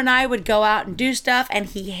 And her and I would go out and do stuff, and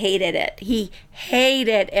he hated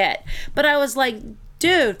it. But I was like,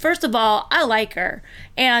 dude, first of all, I like her,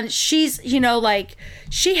 and she's,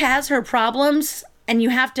 she has her problems, and you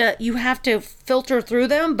have to filter through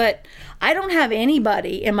them, but I don't have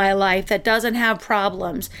anybody in my life that doesn't have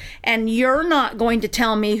problems, and you're not going to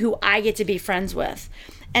tell me who I get to be friends with.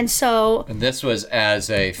 And so... And this was as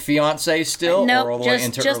a fiance still, or all the way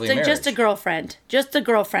into early marriage? Just a girlfriend. Just the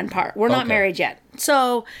girlfriend part. We're not married yet.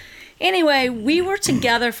 So... Anyway, we were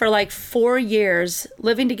together for like 4 years,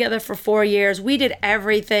 living together for 4 years. We did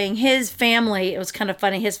everything. His family, it was kind of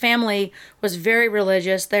funny. His family was very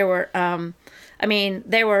religious. They were,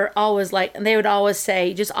 they were always like, they would always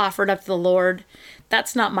say, just offer it up to the Lord.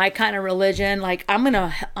 That's not my kind of religion. Like, I'm going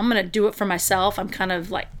to do it for myself. I'm kind of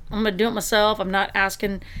like, I'm going to do it myself. I'm not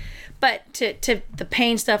asking, but to the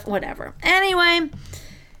pain stuff, whatever. Anyway,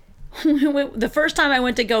 the first time I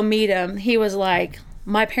went to go meet him, he was like,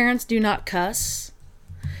 my parents do not cuss.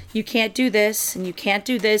 You can't do this, and you can't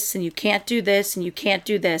do this, and you can't do this, and you can't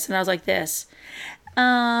do this. And I was like this.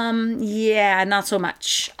 Yeah, not so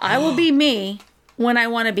much. I will be me when I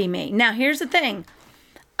want to be me. Now, here's the thing.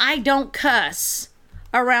 I don't cuss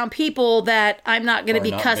around people that I'm not going to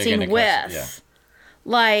be cussing with. Yeah.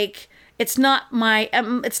 Like, it's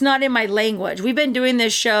not in my language. We've been doing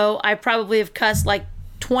this show. I probably have cussed like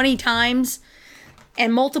 20 times.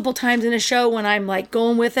 And multiple times in a show when I'm like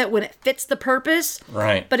going with it, when it fits the purpose.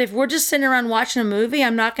 Right. But if we're just sitting around watching a movie,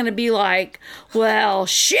 I'm not going to be like, well,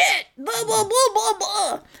 shit, blah, blah, blah, blah,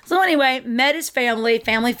 blah. So anyway, met his family.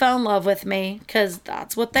 Family fell in love with me because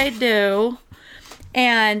that's what they do.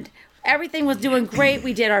 And everything was doing great.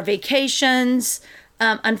 We did our vacations.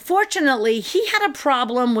 Unfortunately, he had a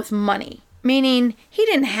problem with money, meaning he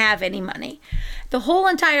didn't have any money. The whole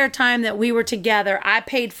entire time that we were together, I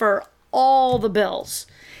paid for all the bills.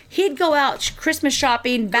 He'd go out Christmas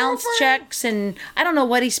shopping, bounce checks, and I don't know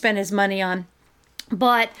what he spent his money on.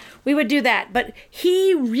 But we would do that. But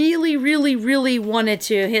he really, really, really wanted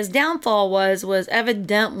to. His downfall was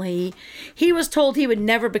evidently he was told he would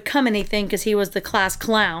never become anything because he was the class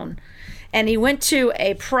clown. And he went to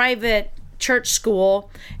a private church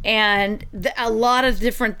school and a lot of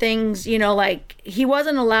different things, like he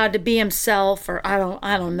wasn't allowed to be himself, or I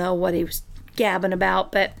don't know what he was gabbing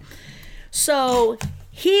about, but so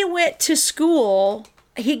he went to school.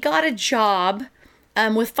 He got a job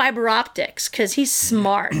with fiber optics because he's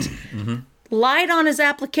smart. Mm-hmm. Lied on his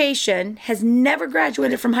application, has never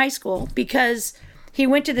graduated from high school because he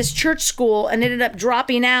went to this church school and ended up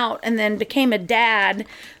dropping out and then became a dad.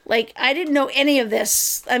 Like, I didn't know any of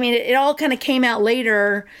this. I mean, it all kind of came out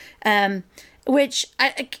later. Which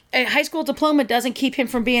a high school diploma doesn't keep him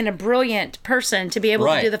from being a brilliant person to be able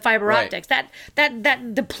to do the fiber optics.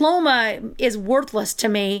 That diploma is worthless to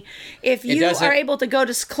me. If you are able to go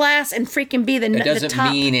to class and freaking be the top. It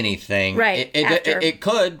doesn't mean anything. Right. It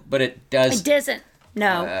could, but it does. It doesn't.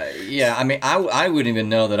 No. I mean, I wouldn't even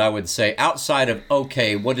know that I would say, outside of,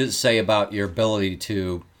 okay, what does it say about your ability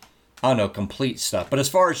to, I don't know, complete stuff. But as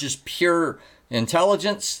far as just pure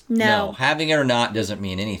intelligence? No. Having it or not doesn't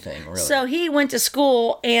mean anything, really. So he went to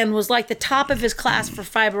school and was like the top of his class for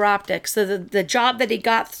fiber optics. So the job that he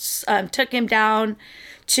got took him down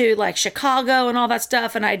to like Chicago and all that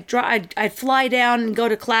stuff. And I'd fly down and go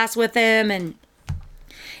to class with him. And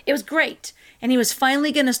it was great. And he was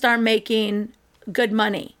finally going to start making good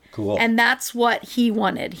money. Cool. And that's what he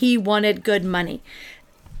wanted. He wanted good money.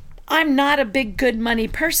 I'm not a big good money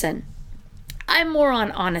person. I'm more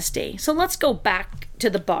on honesty. So let's go back to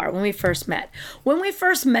the bar when we first met. When we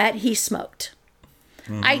first met, he smoked.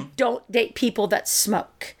 Mm-hmm. I don't date people that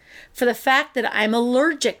smoke for the fact that I'm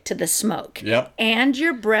allergic to the smoke. Yep. And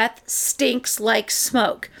your breath stinks like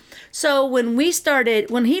smoke. So when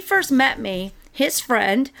he first met me, his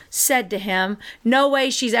friend said to him, no way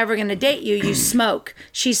she's ever going to date you. You smoke.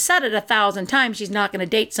 She's said it 1,000 times. She's not going to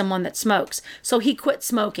date someone that smokes. So he quit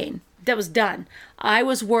smoking. That was done. I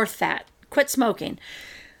was worth that. Quit smoking.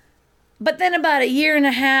 But then about 1.5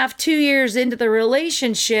 years, 2 years into the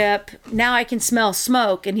relationship, now I can smell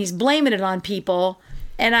smoke and he's blaming it on people.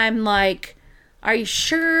 And I'm like, are you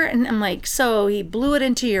sure? And I'm like, so he blew it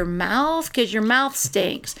into your mouth? Because your mouth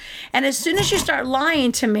stinks. And as soon as you start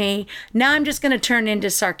lying to me, now I'm just going to turn into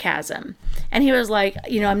sarcasm. And he was like,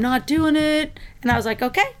 I'm not doing it. And I was like,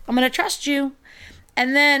 okay, I'm going to trust you.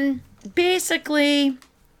 And then basically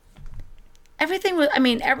everything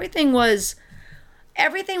was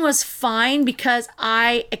fine because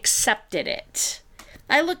I accepted it.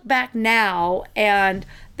 I look back now and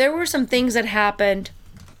there were some things that happened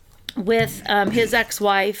with his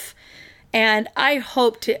ex-wife, and I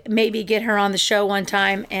hope to maybe get her on the show one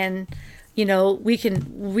time and we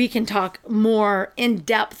can talk more in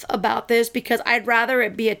depth about this, because I'd rather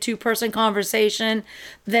it be a 2-person conversation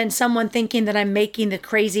than someone thinking that I'm making the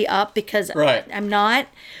crazy up, because I'm not.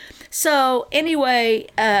 So anyway,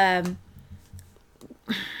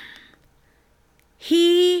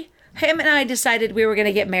 him and I decided we were going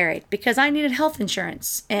to get married because I needed health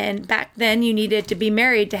insurance. And back then you needed to be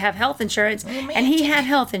married to have health insurance. And he had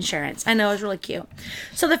health insurance. I know, it was really cute.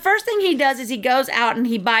 So the first thing he does is he goes out and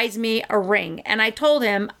he buys me a ring. And I told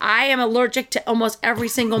him I am allergic to almost every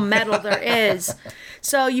single metal there is.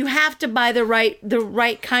 So you have to buy the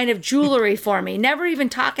right kind of jewelry for me. Never even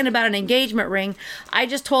talking about an engagement ring. I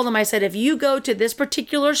just told him, I said, if you go to this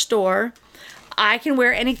particular store, I can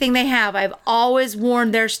wear anything they have. I've always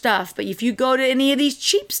worn their stuff. But if you go to any of these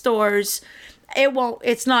cheap stores,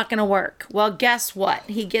 it's not going to work. Well, guess what?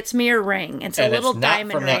 He gets me a ring. It's a little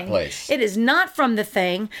diamond ring. That place. It is not from the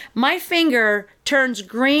thing. My finger turns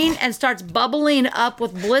green and starts bubbling up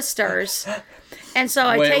with blisters. And so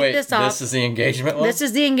I take this off. This is the engagement one? This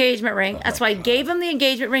is the engagement ring. That's why I gave him the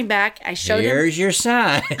engagement ring back. I showed him. Here's your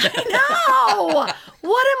sign. I know.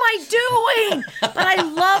 what am I doing? But I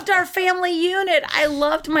loved our family unit. I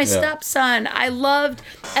loved my stepson. I loved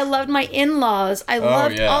my in-laws. I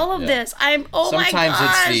loved all of this. My gosh.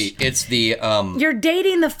 Sometimes it's the you're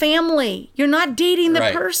dating the family. You're not dating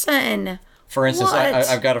the person. For instance,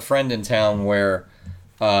 I've got a friend in town where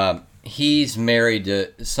he's married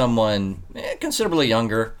to someone considerably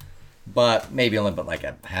younger, but maybe only like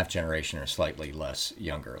a half generation or slightly less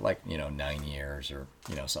younger, like 9 years or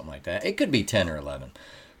something like that. It could be 10 or 11.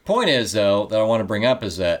 Point is, though, that I want to bring up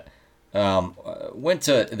is that went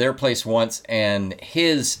to their place once, and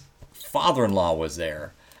his father-in-law was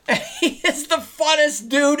there. He is the funnest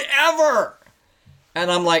dude ever.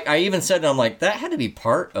 And I'm like, I even said, I'm like, that had to be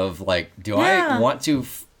part of like, do I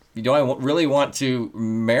really want to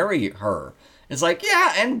marry her? It's like,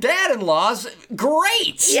 yeah, and dad-in-law's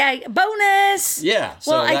great. Yeah, bonus. Yeah,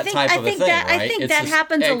 so well, that type of a thing, right? I think that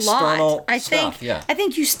happens a lot. I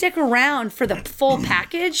think you stick around for the full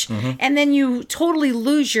package, and then you totally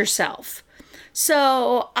lose yourself.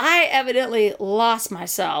 So I evidently lost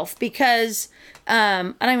myself because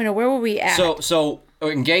I don't even know, where were we at? So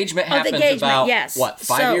engagement happens about what,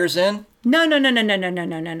 5 years in? No.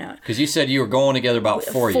 Because you said you were going together about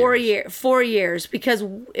 4 years. 4 years, because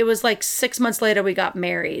it was like 6 months later we got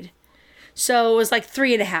married. So it was like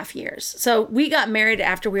 3.5 years. So we got married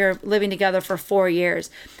after we were living together for 4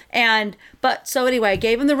 years. So anyway, I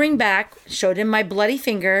gave him the ring back, showed him my bloody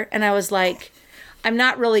finger, and I was like, I'm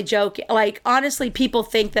not really joking. Like, honestly, people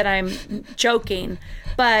think that I'm joking,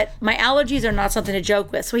 but my allergies are not something to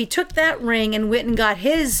joke with. So he took that ring and went and got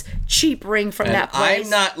his cheap ring from that place. I'm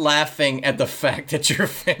not laughing at the fact that your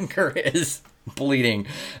finger is bleeding.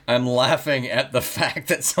 I'm laughing at the fact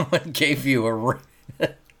that someone gave you a ring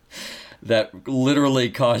that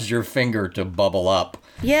literally caused your finger to bubble up.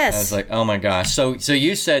 Yes. I was like, oh my gosh. So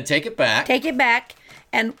you said, take it back. Take it back,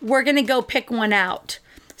 and we're going to go pick one out.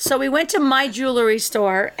 So we went to my jewelry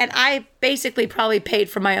store, and I basically probably paid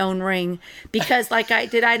for my own ring because,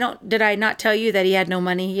 did I not tell you that he had no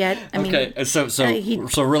money yet?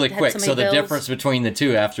 So really quick. So the difference between the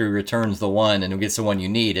two after he returns the one and gets the one you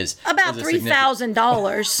need is about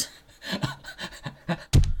 $3,000.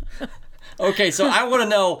 Okay, so I want to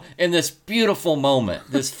know, in this beautiful moment,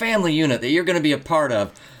 this family unit that you're going to be a part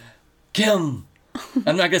of, Kim.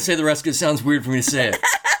 I'm not going to say the rest because it sounds weird for me to say it.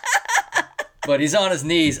 But he's on his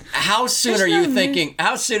knees. How soon are you thinking?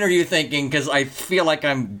 Because I feel like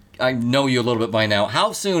I know you a little bit by now.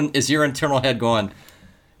 How soon is your internal head going?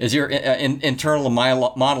 Is your internal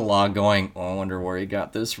monologue going? Oh, I wonder where he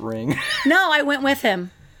got this ring. No, I went with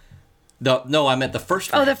him. No, I meant the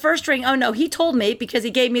first ring. Oh, the first ring. Oh no, he told me because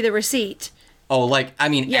he gave me the receipt. Oh,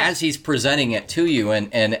 as he's presenting it to you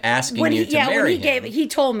and asking you to marry him. Gave it, he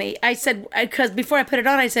told me. I said, because before I put it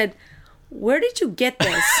on, I said, "Where did you get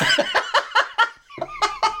this?"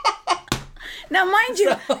 Now, mind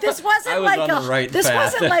you, this wasn't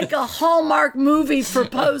like a Hallmark movie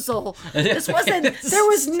proposal. This wasn't. There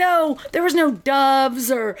was no doves,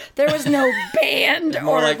 or there was no band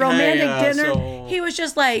or a romantic dinner. So... He was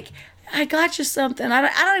just like, "I got you something." I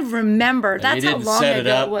don't even remember. That's how long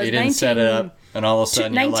ago it was. He didn't set it up, and all of a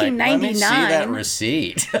sudden you're like, "Let me see that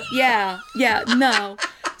receipt." Yeah, no.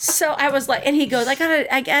 So I was like, and he goes, I got it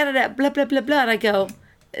at blah blah blah blah, and I go,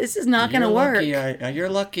 this is not going to work. You're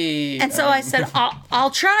lucky. And so I said, I'll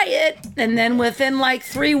try it. And then within like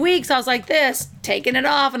 3 weeks, I was like this, taking it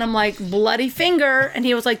off. And I'm like, bloody finger. And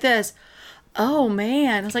he was like this. Oh,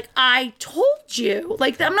 man. I was like, I told you.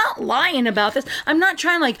 Like, I'm not lying about this. I'm not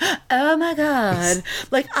trying oh, my God.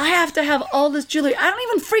 Like, I have to have all this jewelry. I don't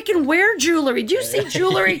even freaking wear jewelry. Do you see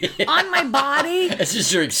jewelry on my body? It's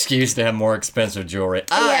just your excuse to have more expensive jewelry.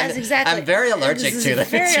 Yes, exactly. I'm very allergic to that.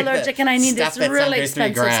 Very allergic, and I need this really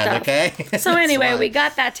expensive stuff. Okay? So anyway, we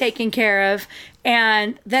got that taken care of.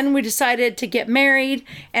 And then we decided to get married,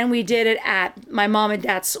 and we did it at my mom and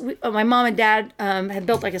dad's. My mom and dad had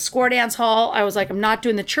built like a square dance hall. I was like, I'm not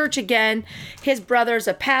doing the church again. His brother's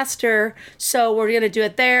a pastor, so we're going to do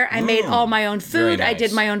it there. I made all my own food. Nice. I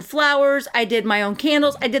did my own flowers. I did my own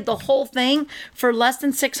candles. I did the whole thing for less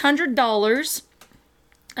than $600.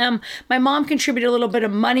 My mom contributed a little bit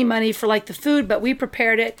of money for like the food, but we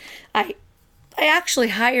prepared it. I actually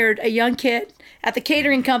hired a young kid at the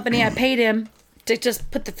catering company. I paid him to just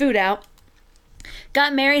put the food out.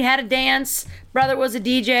 Got married, had a dance. Brother was a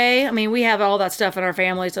DJ. I mean, we have all that stuff in our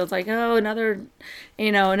family, so it's like, oh, another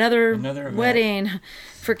wedding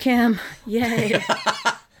for Kim. Yay.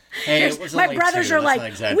 Hey, my brothers are like,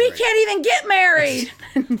 we can't even get married.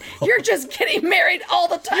 You're just getting married all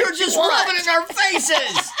the time. You're just rubbing in our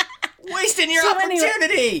faces. Wasting your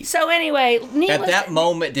opportunity. So anyway, at that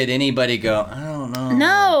moment, did anybody go, I don't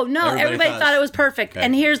no. No. Everybody thought it was perfect. Okay.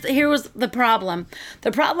 And here was the problem.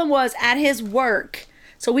 The problem was at his work.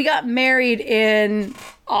 So we got married in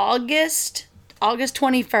August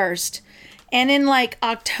 21st. And in like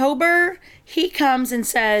October, he comes and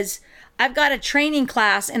says, I've got a training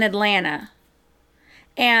class in Atlanta.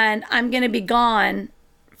 And I'm going to be gone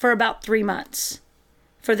for about 3 months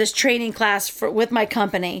for this training class with my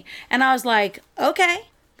company. And I was like, okay.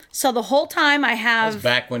 So the whole time I have... That's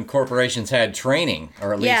back when corporations had training,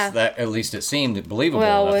 or at least it seemed believable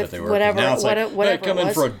enough that they were. Whatever, now it's whatever hey, come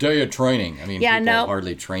in for a day of training. I mean, people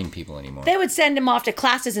hardly train people anymore. They would send him off to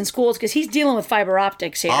classes in schools because he's dealing with fiber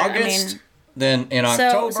optics here. August, then in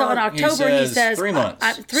October, so in October he says 3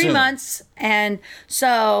 months. 3 months, and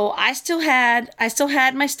so I still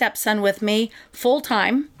had my stepson with me full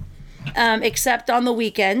time, except on the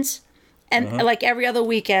weekends. And like every other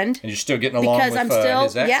weekend, and you're still getting along because with I'm still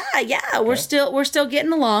his ex? Okay. we're still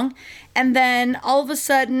getting along, and then all of a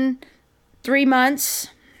sudden, 3 months,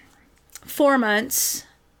 4 months,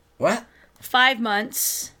 what? 5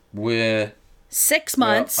 months, with 6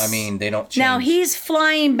 months. Well, I mean, they don't change. Now he's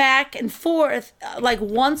flying back and forth like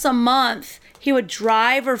once a month. He would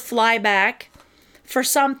drive or fly back for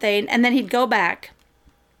something, and then he'd go back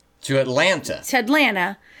to Atlanta.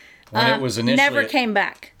 When it was initially never came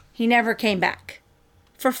back. He never came back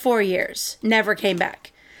for 4 years. Never came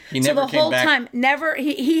back. He never came back time, never.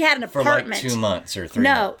 He had an apartment for like 2 months or 3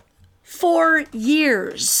 months. No, 4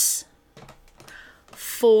 years.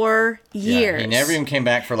 4 years. Yeah, he never even came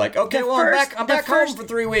back for like, okay, I'm back home for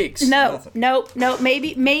 3 weeks. No.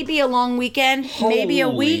 Maybe a long weekend, maybe a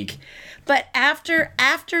week. But after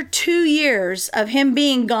 2 years of him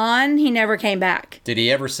being gone, he never came back. Did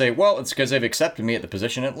he ever say, well, it's because they've accepted me at the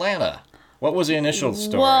position in Atlanta? What was the initial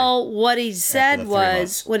story? Well, what he said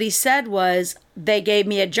was, they gave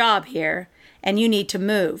me a job here, and you need to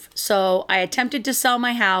move. So I attempted to sell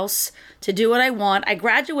my house to do what I want. I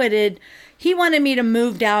graduated. He wanted me to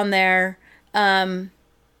move down there. I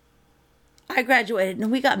graduated. No,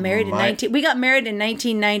 we got married in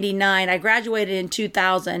 1999. I graduated in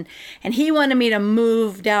 2000, and he wanted me to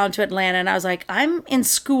move down to Atlanta. And I was like, I'm in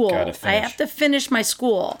school. I have to finish my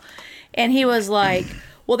school. And he was like,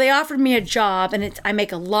 well, they offered me a job, and I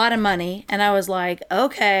make a lot of money. And I was like,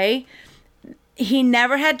 okay. He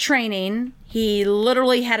never had training. He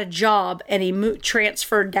literally had a job, and he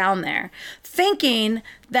transferred down there, thinking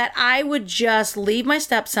that I would just leave my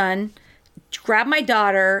stepson, grab my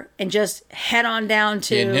daughter, and just head on down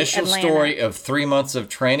to Atlanta. The initial story of 3 months of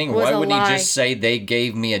training, why would he just say they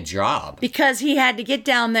gave me a job? Because he had to get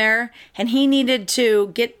down there, and he needed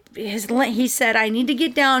to get he said, I need to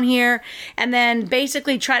get down here, and then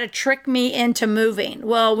basically try to trick me into moving.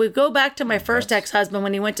 Well, we go back to my first ex-husband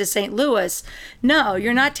when he went to St. Louis. No,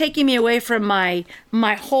 you're not taking me away from my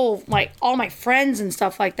whole, like, all my friends and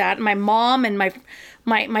stuff like that. My mom and my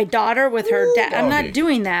daughter with her dad. I'm not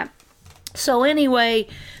doing that. So anyway,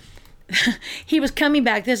 he was coming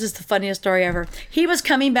back. This is the funniest story ever. He was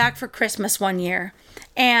coming back for Christmas one year.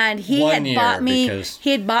 And he had bought me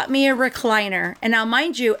a recliner. And now,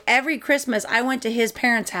 mind you, every Christmas I went to his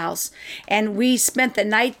parents' house, and we spent the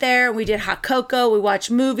night there. We did hot cocoa. We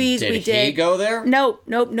watched movies. Did he go there? Nope.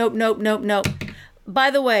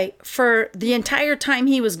 By the way, for the entire time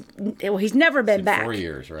he's never been back. 4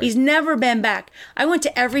 years, right? He's never been back. I went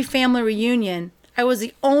to every family reunion. I was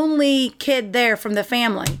the only kid there from the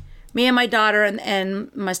family. Me and my daughter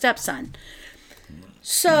and my stepson.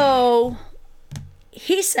 So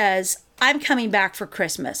he says, I'm coming back for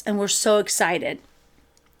Christmas, and we're so excited.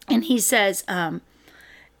 And he says,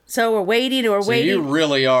 so we're waiting. So you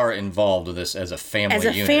really are involved with this as a family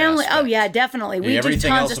unit. Oh yeah, definitely. We do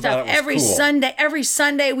tons of stuff. Every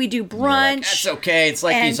Sunday we do brunch. Like, that's okay. It's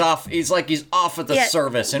like he's off. He's like he's off at the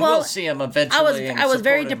service, and we'll see him eventually. I was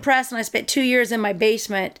very depressed, and I spent 2 years in my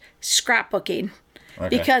basement scrapbooking.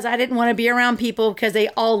 Okay. Because I didn't want to be around people because they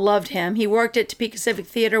all loved him. He worked at Topeka Civic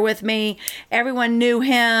Theater with me. Everyone knew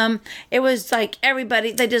him. It was like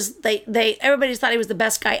everybody everybody thought he was the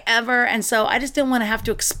best guy ever. And so I just didn't want to have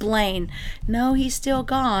to explain, no, he's still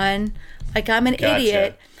gone. Like I'm an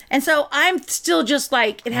idiot. And so I'm still just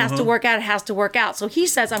like, it has to work out. It has to work out. So he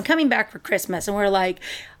says, I'm coming back for Christmas. And we're like,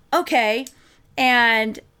 okay.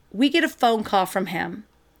 And we get a phone call from him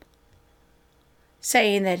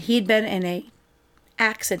saying that he'd been in a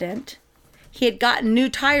accident. He had gotten new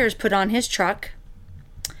tires put on his truck,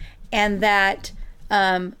 and that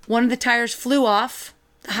one of the tires flew off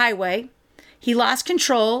the highway. He lost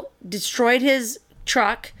control, destroyed his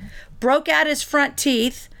truck, broke out his front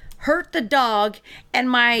teeth, hurt the dog, and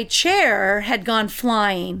my chair had gone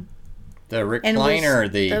flying. The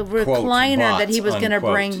recliner, the recliner that he was going to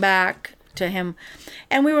bring back to him.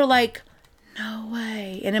 And we were like, no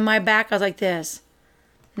way. And in my back, I was like this.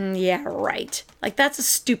 Yeah, right. Like, that's the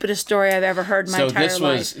stupidest story I've ever heard in my entire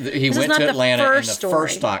life. He went to Atlanta in the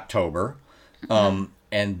first October.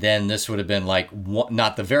 And then this would have been like,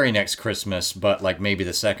 not the very next Christmas, but like maybe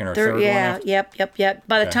the second or third one. Yeah, yep.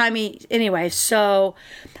 By the time anyway, so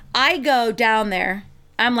I go down there.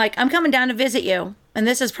 I'm like, I'm coming down to visit you. And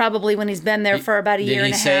this is probably when he's been there for about a year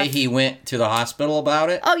and a half. Did he say he went to the hospital about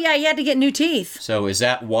it? Oh, yeah, he had to get new teeth. So is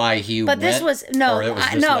that why he went? But this was, no,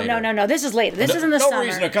 no. This is later. This is in the summer. No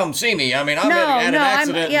reason to come see me. I mean, I had an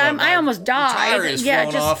accident. I almost died. Tire is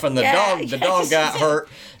flown off and the dog got hurt.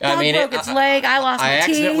 I mean, broke its leg. I lost my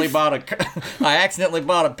teeth. I accidentally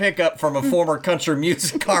bought a pickup from a former country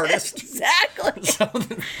music artist. Exactly. So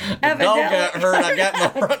the dog got hurt. I got my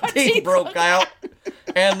front teeth broke out,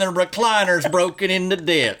 and the recliner's broken in the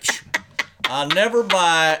ditch. I'll never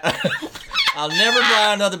buy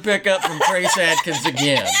another pickup from Trace Adkins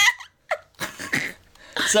again.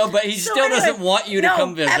 So, but he still doesn't want you to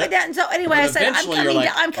come visit. So anyway, I said,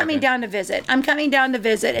 I'm coming down to visit. I'm coming down to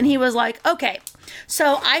visit. And he was like, okay.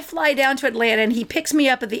 So I fly down to Atlanta, and he picks me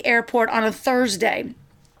up at the airport on a Thursday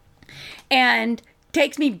and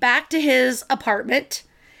takes me back to his apartment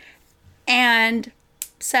and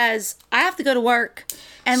says, I have to go to work,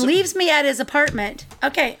 and leaves me at his apartment.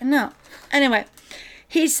 Okay, no. Anyway,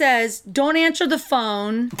 he says, don't answer the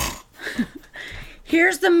phone.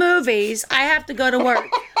 Here's the movies. I have to go to work.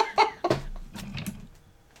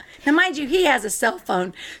 Now, mind you, he has a cell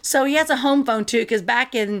phone. So he has a home phone, too, because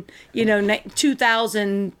back in,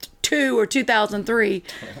 2002 or 2003,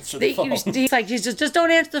 he's like, just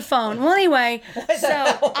don't answer the phone. Well, anyway,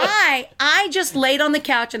 so I just laid on the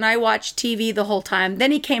couch and I watched TV the whole time.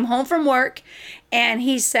 Then he came home from work and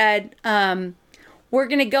he said, we're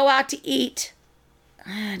going to go out to eat.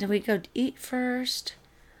 Did we go to eat first?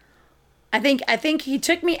 I think he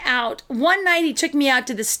took me out. One night he took me out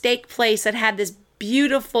to the steak place that had this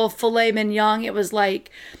beautiful filet mignon. It was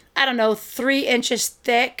like, 3 inches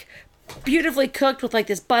thick, beautifully cooked with like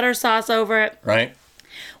this butter sauce over it. Right.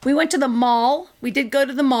 We went to the mall. We did go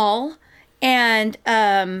to the mall, and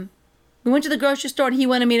we went to the grocery store, and he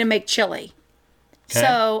wanted me to make chili. Okay.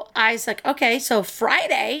 So I was like, okay, so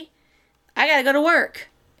Friday, I got to go to work.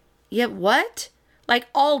 Yeah, what? Like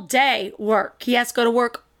all day work. He has to go to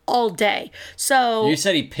work all day. So you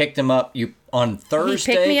said he picked him up on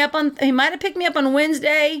Thursday? He might have picked me up on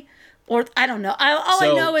Wednesday, or I don't know. All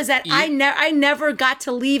I know is that I never got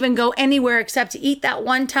to leave and go anywhere except to eat that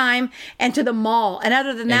one time and to the mall. And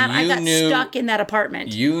other than that, I got stuck in that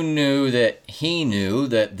apartment. You knew that he knew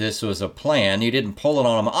that this was a plan. You didn't pull it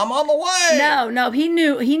on him. I'm on the way. No, he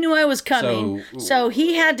knew I was coming. So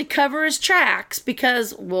he had to cover his tracks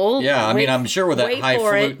because I'm sure with that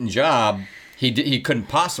highfalutin job, he couldn't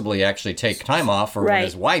possibly actually take time off or when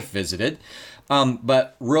his wife visited.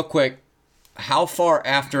 But real quick, how far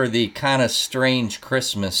after the kind of strange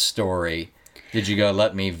Christmas story did you go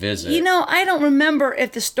let me visit? I don't remember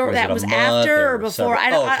if the story that was after or before.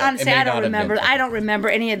 Honestly, I don't remember. I don't remember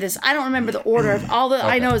any of this. I don't remember the order of all the.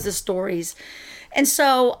 I know is the stories. And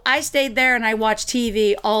so I stayed there and I watched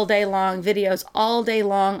TV all day long, videos all day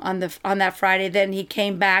long on that Friday. Then he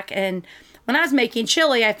came back, and when I was making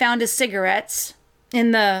chili, I found his cigarettes in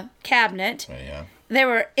the cabinet. Oh, yeah. They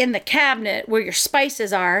were in the cabinet where your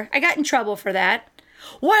spices are. I got in trouble for that.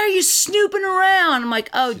 Why are you snooping around? I'm like,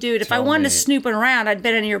 oh, dude, if I wanted to snoop around, I'd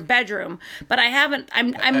been in your bedroom. But I haven't.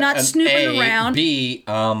 I'm not snooping around. B,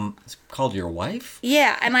 it's called your wife?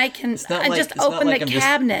 Yeah, and I just open the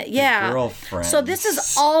cabinet. Yeah. Girlfriend. So this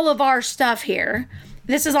is all of our stuff here.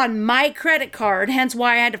 This is on my credit card, hence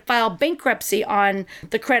why I had to file bankruptcy on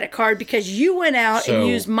the credit card because you went out and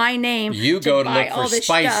used my name to buy all this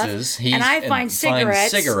spices, stuff, and I find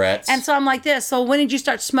cigarettes. And so I'm like this. So when did you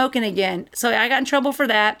start smoking again? So I got in trouble for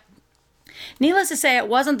that. Needless to say, it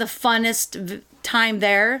wasn't the funnest time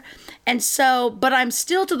there, and so, but I'm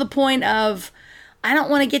still to the point of, I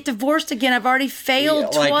don't want to get divorced again. I've already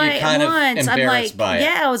failed once. I'm like, by it.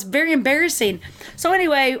 Yeah, it was very embarrassing. So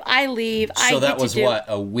anyway, I leave. So that was what,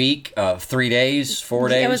 a week, 3 days, 4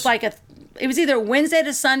 days? It was like it was either Wednesday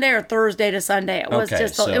to Sunday or Thursday to Sunday. It was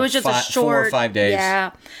just a short 4 or 5 days.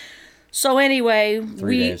 Yeah. So anyway,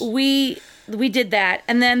 3 days. we did that,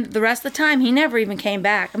 and then the rest of the time he never even came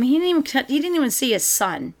back. I mean, he didn't even see his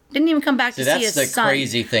son. Didn't even come back to see his son. That's the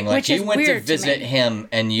crazy thing. Like, you went to visit him,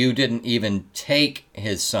 and you didn't even take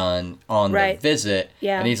his son on the visit.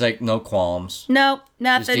 Yeah. And he's like, no qualms. Nope,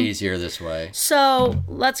 nothing. Just easier this way. So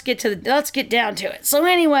let's get down to it. So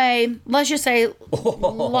anyway, let's just say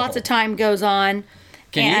lots of time goes on.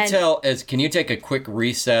 Can you take a quick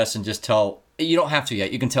recess and just tell? You don't have to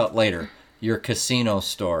yet. You can tell it later. your casino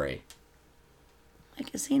story. My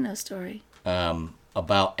casino story.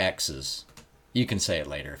 About exes. You can say it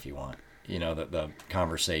later if you want. You know, the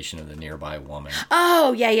conversation of the nearby woman.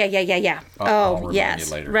 Oh, yeah. I'll yes.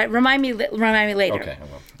 you later. Right, remind me later. Okay, I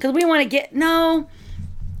will. Because we want to get... No.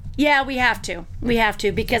 Yeah, we have to.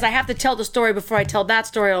 Because I have to tell the story before I tell that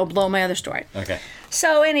story. It'll blow my other story. Okay.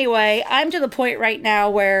 So anyway, I'm to the point right now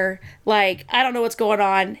where, like, I don't know what's going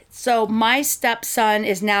on. So my stepson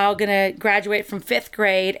is now going to graduate from 5th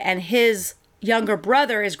grade, and his younger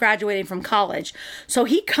brother is graduating from college. So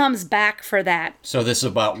he comes back for that. So this is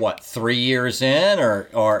about, what, 3 years in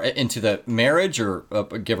or into the marriage or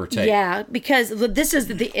give or take? Yeah, because this is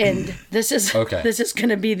the end. This is okay. This is going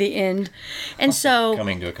to be the end. And so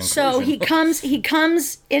coming to a conclusion. So he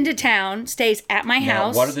comes into town, stays at my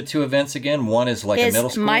house. What are the two events again? One is like a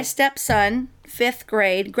middle school? My stepson, 5th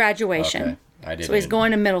grade graduation. Okay. I didn't so he's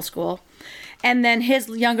going to middle school. And then his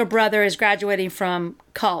younger brother is graduating from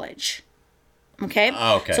college. Okay?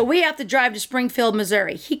 Okay. So we have to drive to Springfield,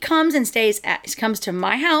 Missouri. He comes and he comes to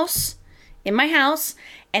my house, in my house,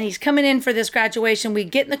 and he's coming in for this graduation. We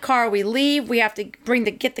get in the car, we leave, we have to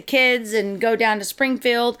get the kids and go down to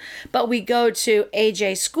Springfield, but we go to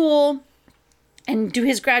AJ school and do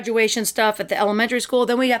his graduation stuff at the elementary school.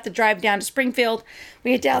 Then we have to drive down to Springfield. We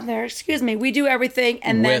get down there, we do everything,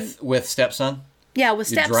 and then with stepson? Yeah, with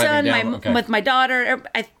stepson, with my daughter.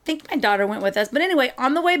 I think my daughter went with us. But anyway,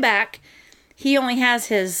 on the way back, he only has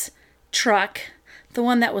his truck, the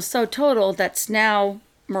one that was so totaled that's now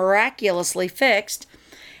miraculously fixed.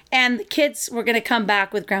 And the kids were going to come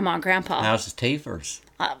back with Grandma and Grandpa. How's his teethers?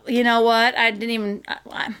 You know what? I didn't even...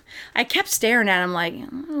 I kept staring at him like, I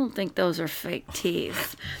don't think those are fake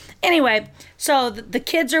teeth. Anyway, so the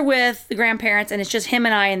kids are with the grandparents, and it's just him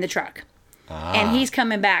and I in the truck. And he's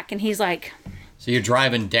coming back, and he's like... So you're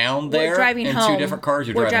driving down there? We're driving in home. 2 different cars?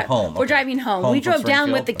 You're driving home? We're driving home. We drove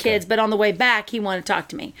down with the kids, but on the way back, he wanted to talk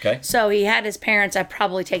to me. Okay. So he had his parents. I'd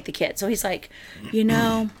probably take the kids. So he's like, you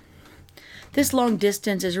know, this long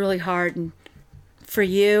distance is really hard. And for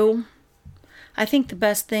you, I think the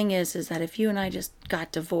best thing is that if you and I just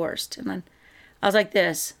got divorced. And then I was like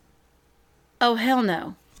this. Oh, hell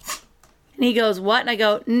no. And he goes, what? And I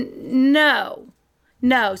go, no.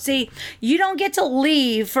 No, see, you don't get to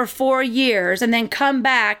leave for 4 years and then come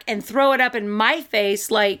back and throw it up in my face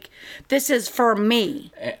like this is for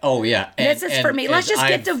me. Oh yeah, this is for me. Let's just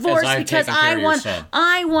get divorced because I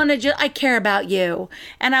care about you.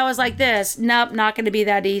 And I was like this, nope, not going to be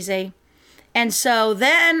that easy. And so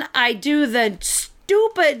then I do the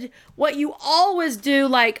stupid what you always do,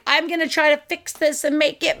 like I'm going to try to fix this and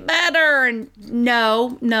make it better. And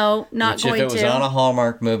no, not Which going to. If it was on a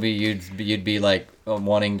Hallmark movie, you'd be like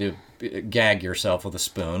wanting to gag yourself with a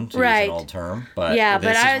spoon, to use an old term. But yeah,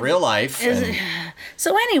 this is real life.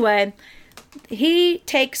 So anyway, he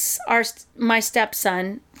takes my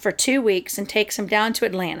stepson for 2 weeks and takes him down to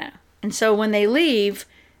Atlanta. And so when they leave,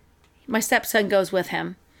 my stepson goes with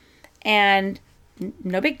him. And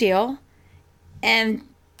no big deal. And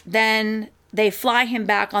then they fly him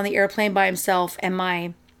back on the airplane by himself, and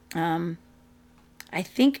I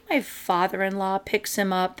think my father-in-law picks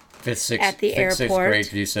him up at the airport. 6th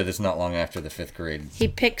grade, you said it's not long after the 5th grade. He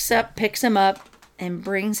picks him up, and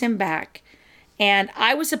brings him back. And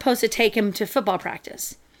I was supposed to take him to football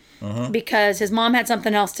practice because his mom had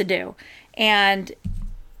something else to do. And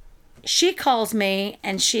she calls me,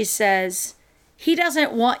 and she says, he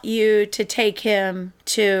doesn't want you to take him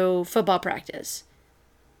to football practice.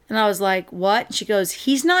 And I was like, what? And she goes,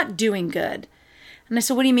 he's not doing good. And I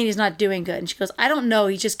said, what do you mean he's not doing good? And she goes, I don't know.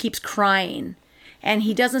 He just keeps crying. And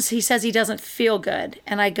he says he doesn't feel good.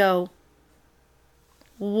 And I go,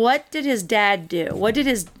 what did his dad do? What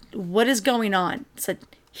is going on? I said,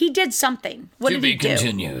 he did something. What did he do? To be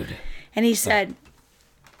continued. And he said,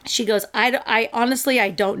 she goes, I honestly, I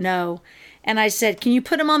don't know. And I said, can you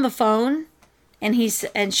put him on the phone? And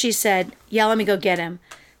she said, yeah, let me go get him.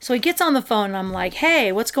 So he gets on the phone, and I'm like,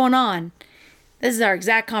 hey, what's going on? This is our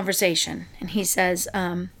exact conversation. And he says,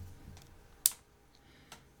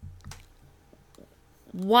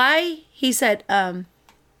 why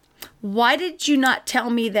did you not tell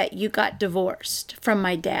me that you got divorced from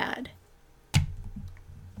my dad?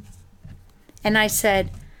 And I said,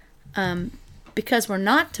 because we're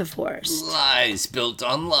not divorced. Lies built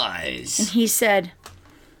on lies. And he said,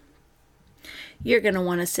 you're going to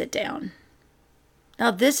want to sit down. Now,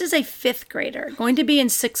 this is a 5th grader, going to be in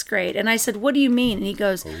 6th grade. And I said, what do you mean? And he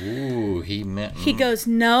goes, ooh, he goes,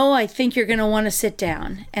 no, I think you're going to want to sit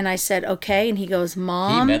down. And I said, okay. And he goes,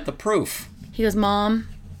 Mom. He met the proof. He goes, Mom,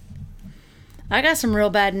 I got some real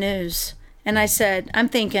bad news. And I said, I'm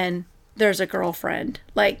thinking, there's a girlfriend.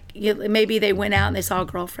 Like, maybe they went out and they saw a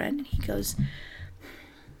girlfriend. And he goes,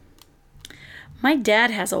 my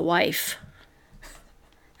dad has a wife.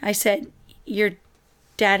 I said, your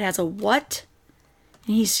dad has a what?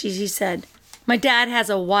 And he said, my dad has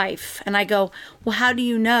a wife. And I go, well, how do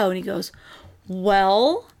you know? And he goes,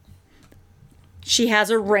 well, she has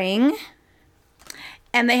a ring.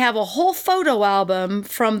 And they have a whole photo album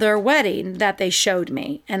from their wedding that they showed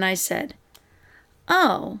me. And I said,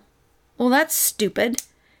 oh, well, that's stupid.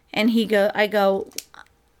 And I go,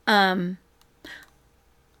 I'm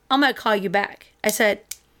going to call you back. I said,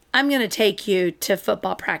 I'm going to take you to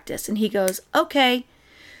football practice. And he goes, okay.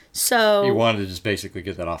 So he wanted to just basically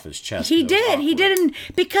get that off his chest. He did. He didn't,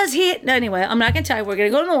 because anyway, I'm not going to tell you. We're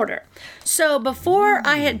going to go in order. So before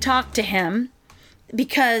I had talked to him,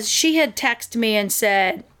 because she had texted me and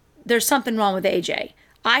said, there's something wrong with AJ.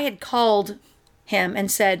 I had called him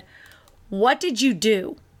and said, what did you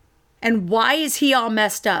do? And why is he all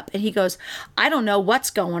messed up? And he goes, I don't know what's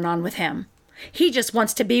going on with him. He just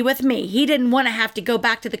wants to be with me. He didn't want to have to go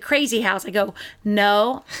back to the crazy house. I go,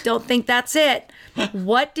 no, don't think that's it.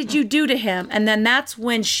 What did you do to him? And then that's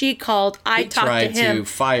when she called. I talked to him. He tried to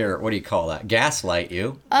fire, what do you call that? Gaslight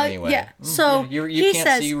you. Anyway. Yeah. So you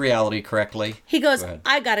can't see reality correctly. He goes,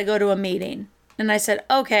 I got to go to a meeting. And I said,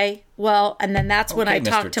 okay, well, and then that's when I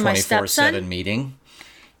talked to my stepson. 24/7 meeting.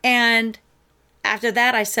 And after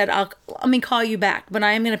that, I said, let me call you back, but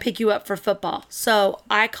I am going to pick you up for football. So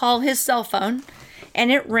I call his cell phone,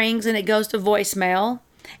 and it rings, and it goes to voicemail,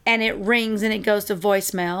 and it rings, and it goes to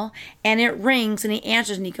voicemail, and it rings, and he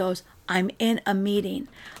answers, and he goes, I'm in a meeting.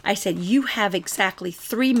 I said, you have exactly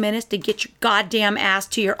 3 minutes to get your goddamn ass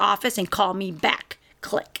to your office and call me back.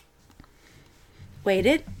 Click.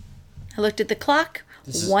 Waited. I looked at the clock.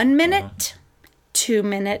 1 minute, 2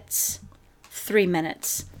 minutes, 3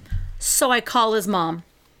 minutes. So I call his mom.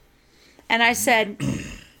 And I said,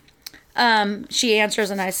 she answers,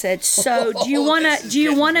 and I said, so do you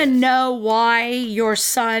want to know why your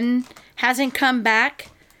son hasn't come back?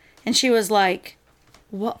 And she was like,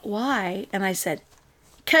 what, why? And I said,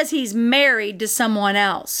 because he's married to someone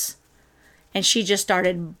else. And she just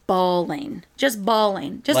started bawling. Just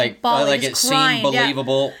bawling. Like it seemed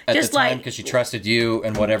believable at the time because she trusted you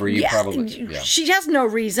and whatever you probably... Yeah. She has no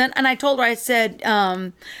reason. And I told her, I said,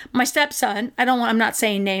 my stepson, I'm not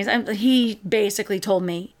saying names. He basically told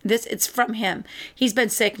me, it's from him. He's been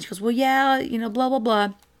sick. And she goes, well, yeah, blah, blah, blah.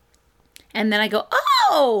 And then I go,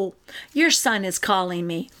 oh, your son is calling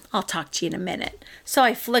me. I'll talk to you in a minute. So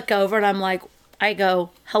I flick over and I go,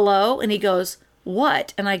 hello? And he goes,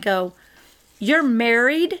 what? And I go, you're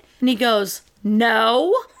married? And he goes,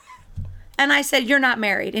 no. And I said, you're not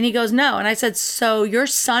married. And he goes, no. And I said, so your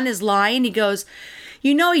son is lying? He goes,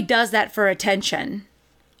 he does that for attention.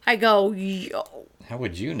 I go, how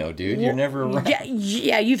would you know, dude? You're never around.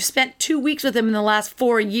 Yeah, you've spent 2 weeks with him in the last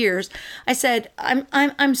 4 years. I said,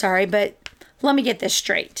 I'm sorry, but let me get this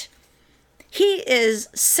straight. He is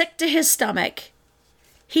sick to his stomach.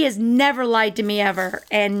 He has never lied to me ever.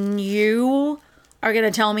 And you are going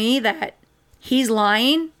to tell me that he's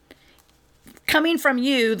lying? Coming from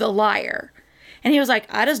you, the liar. And he was like,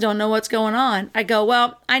 I just don't know what's going on. I go,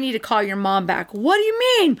 well, I need to call your mom back. What do you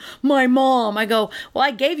mean, my mom? I go, well,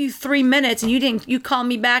 I gave you 3 minutes and you called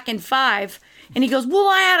me back in 5. And he goes, well,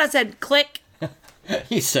 I said, click.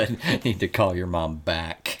 He said, I need to call your mom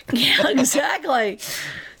back. Yeah, exactly.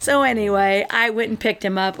 So anyway, I went and picked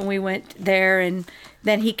him up and we went there, and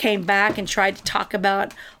then he came back and tried to talk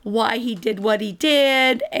about why he did what he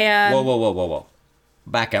did. And Whoa.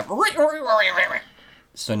 Back up.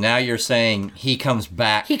 So now you're saying he comes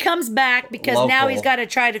back. He comes back because local. Now he's got to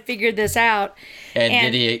try to figure this out.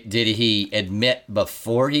 And did he admit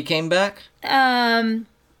before he came back?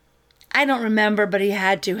 I don't remember, but he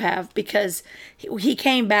had to have, because he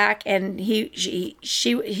came back and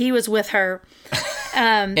he was with her.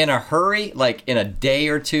 In a hurry, like in a day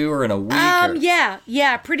or two or in a week?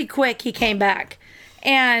 Yeah, pretty quick he came back.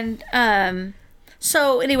 And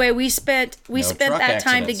so anyway, we spent that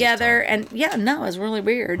time together, and it was really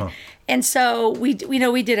weird. Huh. And so we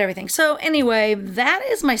did everything. So anyway, that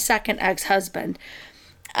is my second ex-husband.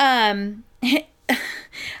 I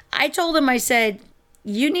told him, I said,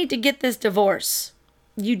 you need to get this divorce.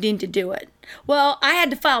 You need to do it. Well, I had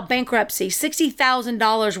to file bankruptcy,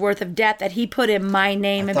 $60,000 worth of debt that he put in my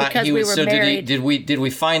name, and because we were married. Did we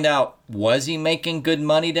find out, was he making good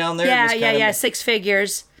money down there? Yeah, 6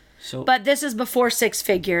 figures. But this is before 6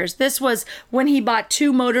 figures. This was when he bought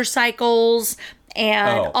 2 motorcycles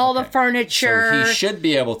and all the furniture. So he should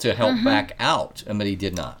be able to help back out, but he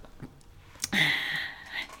did not.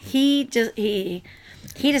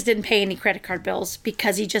 He just didn't pay any credit card bills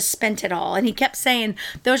because he just spent it all. And he kept saying,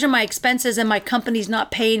 those are my expenses and my company's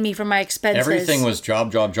not paying me for my expenses. Everything was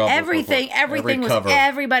job. Everything was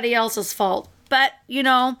everybody else's fault. But, you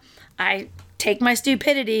know, I take my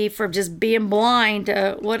stupidity for just being blind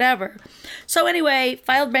to whatever. So anyway,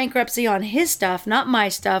 filed bankruptcy on his stuff, not my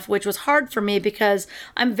stuff, which was hard for me because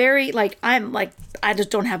I just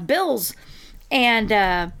don't have bills.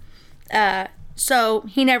 And so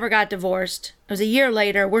he never got divorced. It was a year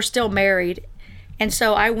later. We're still married. And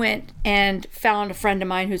so I went and found a friend of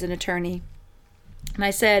mine who's an attorney. And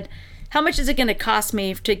I said, how much is it going to cost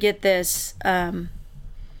me to get this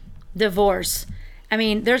divorce? I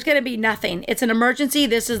mean, there's going to be nothing. It's an emergency.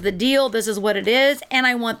 This is the deal. This is what it is. And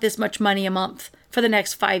I want this much money a month for the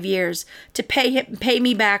next 5 years to pay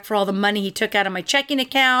me back for all the money he took out of my checking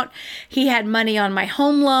account. He had money on my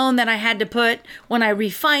home loan that I had to put when I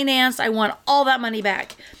refinanced. I want all that money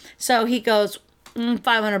back. So he goes,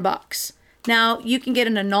 $500. Now, you can get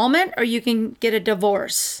an annulment or you can get a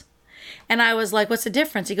divorce. And I was like, what's the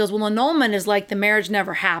difference? He goes, well, annulment is like the marriage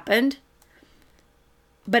never happened,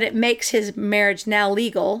 but it makes his marriage now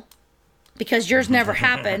legal because yours never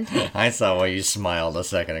happened. I saw why you smiled a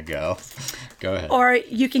second ago. Go ahead. Or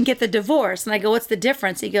you can get the divorce. And I go, what's the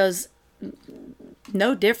difference? He goes,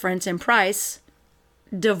 no difference in price.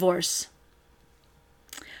 Divorce.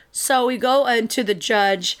 So we go into the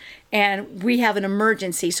judge and we have an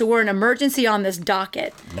emergency. So we're an emergency on this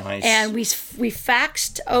docket. Nice. And we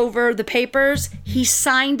faxed over the papers. He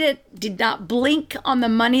signed it, did not blink on the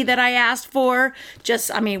money that I asked for.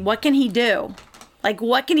 What can he do? Like,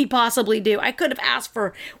 what can he possibly do? I could have asked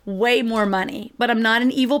for way more money, but I'm not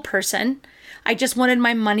an evil person. I just wanted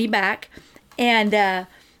my money back. And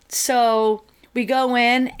so we go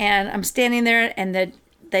in and I'm standing there and the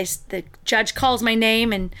judge calls my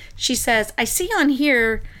name and she says, I see on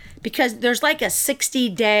here, because there's like a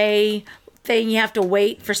 60-day thing you have to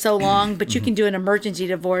wait for so long, but you can do an emergency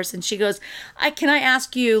divorce. And she goes, can I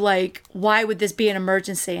ask you, like, why would this be an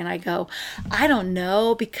emergency? And I go, I don't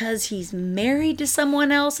know, because he's married to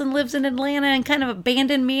someone else and lives in Atlanta and kind of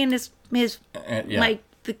abandoned me and the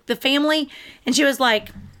family. And she was like,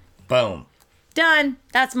 boom. Done.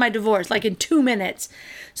 That's my divorce, like in 2 minutes.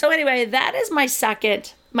 So anyway, that is my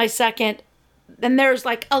second. And there's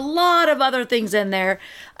like a lot of other things in there.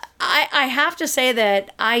 I have to say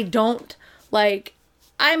that I'm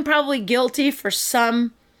probably guilty for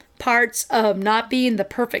some parts of not being the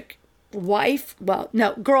perfect wife. Well,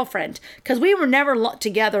 no, girlfriend. Because we were never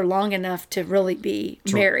together long enough to really be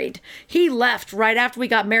married. He left right after we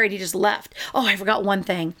got married. He just left. Oh, I forgot one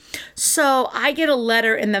thing. So I get a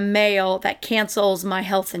letter in the mail that cancels my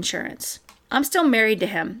health insurance. I'm still married to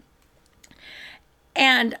him.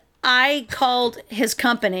 And I called his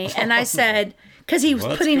company and I said, because he's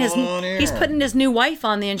putting his new wife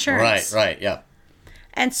on the insurance. Right, yeah.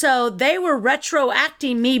 And so they were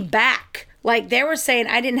retroacting me back. Like, they were saying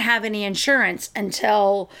I didn't have any insurance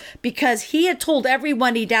because he had told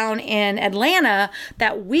everybody down in Atlanta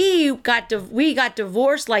that we got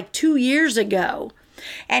divorced like 2 years ago.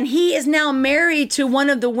 And he is now married to one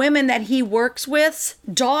of the women that he works with's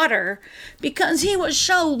daughter because he was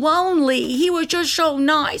so lonely. He was just so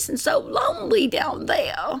nice and so lonely down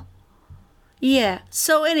there. Yeah.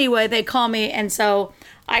 So anyway, they call me. And so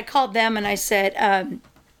I called them and I said,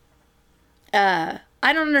 I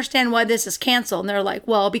don't understand why this is canceled. And they're like,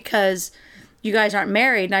 well, because you guys aren't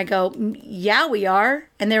married. And I go, yeah, we are.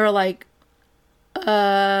 And they were like,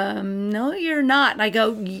 no, you're not. And I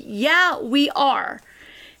go, yeah, we are.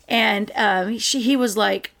 And he was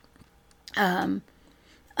like,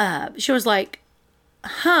 she was like,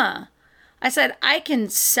 huh. I said, I can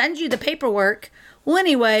send you the paperwork. Well,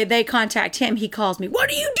 anyway, they contact him. He calls me.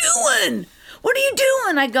 What are you doing? What are you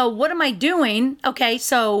doing? I go, what am I doing? Okay,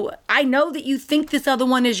 so I know that you think this other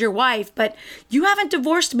one is your wife, but you haven't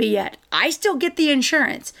divorced me yet. I still get the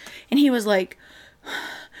insurance. And he was like,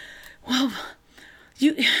 well,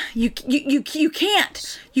 you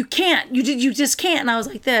can't. You can't. You just can't. And I was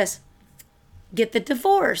like this. Get the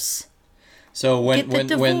divorce. So when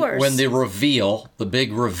the reveal, the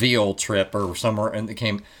big reveal trip or somewhere, and it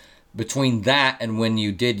came between that and when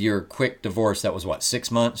you did your quick divorce, that was what, 6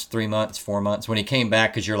 months, 3 months, 4 months? When he came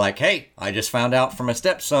back, because you're like, hey, I just found out from my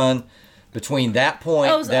stepson. Between that point,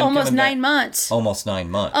 it was almost 9 months. Almost 9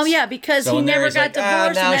 months. Oh yeah, because he never got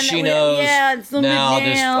divorced. Now she knows.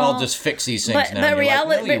 Yeah, I'll just fix these things now. But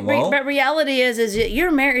reality is that your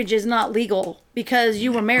marriage is not legal because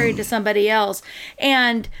you were married to somebody else.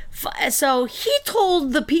 And so he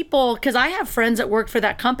told the people, because I have friends that worked for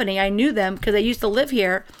that company. I knew them because they used to live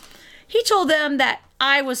here. He told them that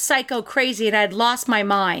I was psycho crazy and I'd lost my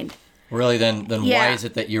mind. Really, then why is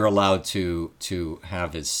it that you're allowed to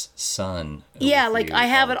have his son? Yeah, like I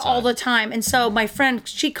have it all the time. And so my friend,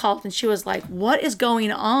 she called and she was like, "What is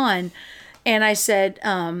going on?" And I said,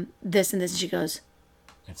 this and this. And she goes,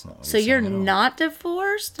 "That's not what so you're not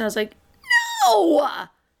divorced?" And I was like,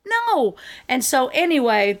 no. And so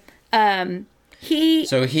anyway,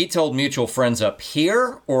 So he told mutual friends up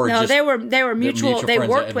here, or no? Just they were mutual. They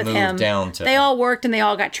worked with him. They all worked and they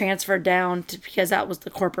all got transferred down because that was the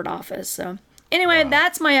corporate office. So anyway,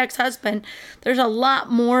 that's my ex-husband. There's a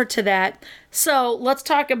lot more to that. So let's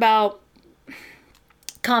talk about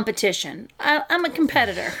competition. I'm a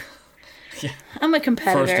competitor. Yeah. I'm a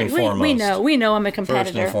competitor. First and foremost. We know I'm a competitor.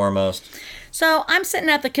 First and foremost. So I'm sitting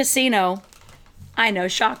at the casino. I know,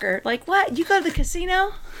 shocker. Like, what? You go to the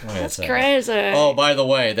casino? That's crazy. Oh, by the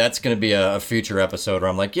way, that's going to be a future episode where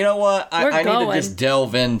I'm like, you know what? I need to just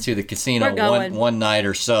delve into the casino one night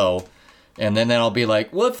or so. And then I'll be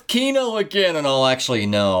like, what's Keno again? And I'll actually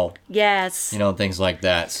know. Yes. You know, things like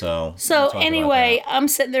that. So anyway, I'm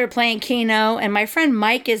sitting there playing Keno, and my friend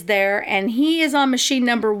Mike is there, and he is on machine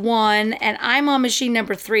number 1, and I'm on machine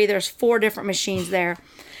number 3. There's 4 different machines there.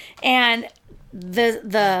 And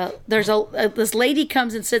this lady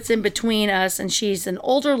comes and sits in between us, and she's an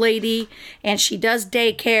older lady, and she does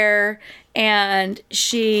daycare, and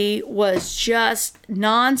she was just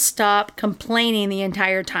nonstop complaining the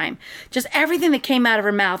entire time, just everything that came out of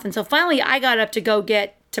her mouth. And so finally I got up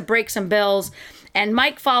to break some bills, and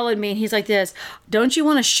Mike followed me, and he's like this, "Don't you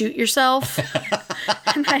want to shoot yourself?"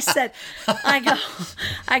 And I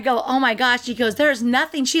go, "Oh my gosh." He goes, "There's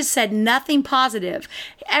nothing." She said nothing positive.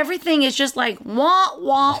 Everything is just like, wah,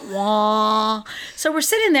 wah, wah. So we're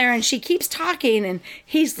sitting there, and she keeps talking, and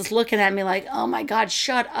he's just looking at me like, "Oh my God,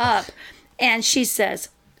 shut up." And she says,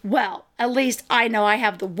 "Well, at least I know I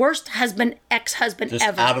have the worst ex-husband just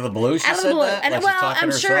ever." Out of the blue, she said that? And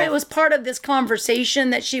I'm sure it was part of this conversation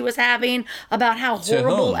that she was having about how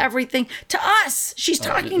horrible everything to us. She's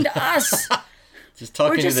talking to us. Just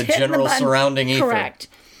talking to the general surrounding ether. Correct.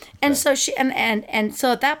 And so she and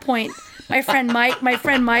so at that point, my friend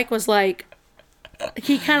Mike was like,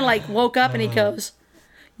 he kind of like woke up and he goes,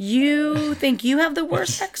 "You think you have the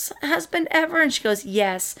worst ex-husband ever?" And she goes,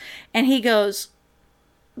 "Yes." And he goes,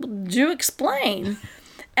 "Do explain."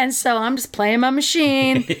 And so I'm just playing my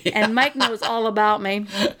machine, and Mike knows all about me.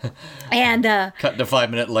 And cut to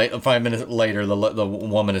 5 minutes later, the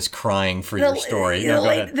woman is crying for your story. Go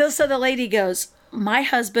ahead. So the lady goes, "My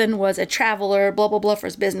husband was a traveler, blah blah blah, for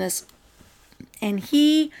his business, and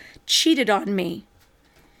he cheated on me."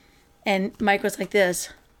 And Mike was like this,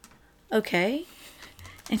 "Okay."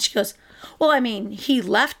 And she goes, "Well, I mean, he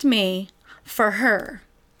left me for her."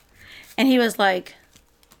 And he was like,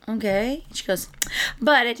 "Okay." She goes,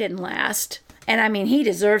 "But it didn't last. And I mean, he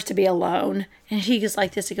deserves to be alone." And he goes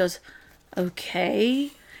like this. He goes,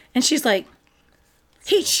 "Okay." And she's like,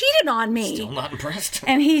 "He cheated on me." Still not impressed.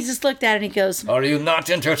 And he just looked at it and he goes, "Are you not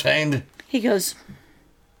entertained?" He goes,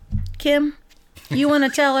 "Kim, you want to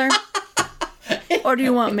tell her? Or do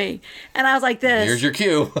you want me?" And I was like this. Here's your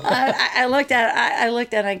cue. I looked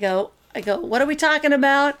at it, I go, "What are we talking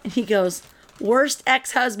about?" And he goes, "Worst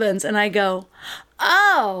ex-husbands." And I go,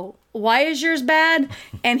 "Oh, why is yours bad?"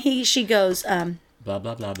 And she goes, blah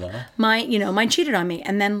blah blah blah. Mine cheated on me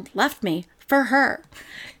and then left me for her.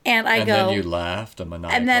 And I go, and then you laughed a maniacal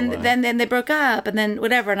laugh. And then they broke up, and then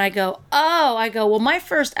whatever. And I go, well, my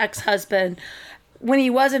first ex-husband, when he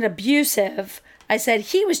wasn't abusive, I said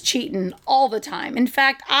he was cheating all the time. In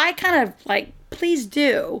fact, I kind of like, please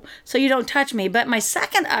do, so you don't touch me. But my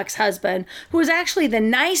second ex-husband, who was actually the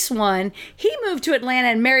nice one, he moved to Atlanta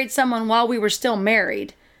and married someone while we were still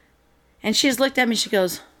married. And she just looked at me, she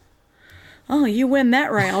goes, "Oh, you win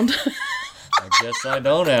that round." I guess I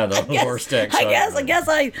don't have the worst ex-husband. I guess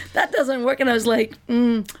that doesn't work. And I was like,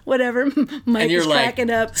 whatever. Mike is cracking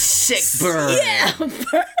up. Sick burn. Yeah.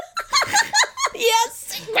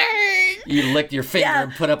 Yes, burn. You licked your finger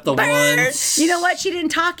and put up the ones. You know what? She didn't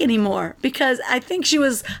talk anymore because I think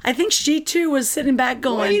she too was sitting back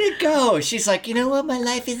going, "Way to go." She's like, "You know what? My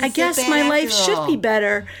life isn't so bad. I guess my life should be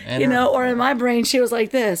better." And or in my brain, she was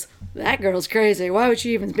like this, "That girl's crazy. Why would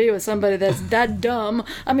she even be with somebody that's that dumb?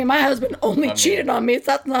 I mean, my husband only cheated on me.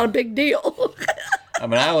 That's not a big deal." I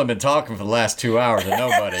mean, I haven't been talking for the last 2 hours to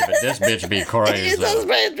nobody, but this bitch be crazy.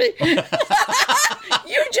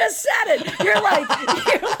 You just said it. You're like,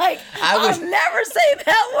 I'll never say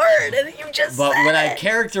that word, and you just But said when it. I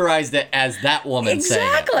characterized it as that woman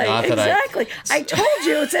saying it. Exactly. I told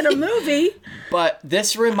you it's in a movie. But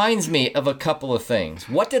this reminds me of a couple of things.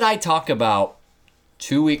 What did I talk about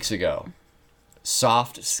 2 weeks ago?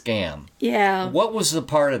 soft scam. Yeah. What was the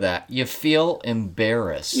part of that? You feel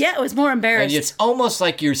embarrassed. Yeah, it was more embarrassed. And it's almost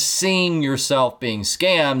like you're seeing yourself being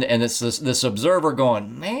scammed, and it's this observer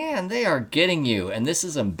going, man, they are getting you, and this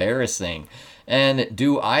is embarrassing. And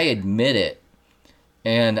do I admit it?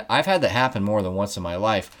 And I've had that happen more than once in my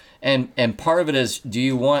life. And part of it is, do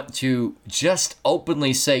you want to just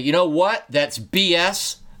openly say, you know what, that's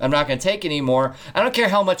BS? I'm not going to take anymore. I don't care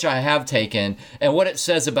how much I have taken and what it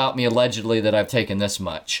says about me allegedly that I've taken this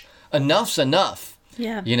much. Enough's enough.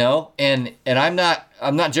 Yeah. You know, and I'm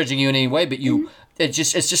not judging you in any way, but it's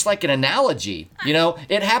just like an analogy. You know,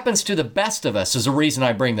 it happens to the best of us is the reason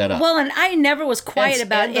I bring that up. Well, and I never was quiet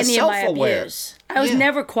about any of my abuse. I was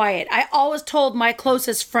never quiet. I always told my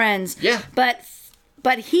closest friends. Yeah.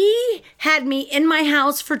 But he had me in my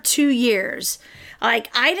house for 2 years.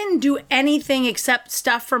 Like, I didn't do anything except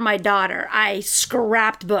stuff for my daughter. I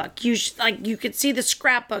scrapped book. You could see the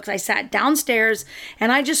scrapbooks. I sat downstairs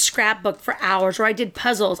and I just scrapbooked for hours, or I did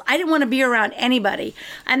puzzles. I didn't want to be around anybody.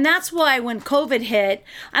 And that's why when COVID hit,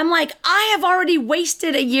 I'm like, I have already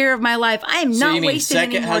wasted a year of my life. I am not wasting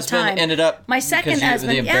any more time. Second husband ended up my second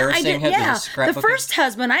husband. The embarrassing the first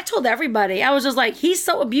husband, I told everybody. I was just like, he's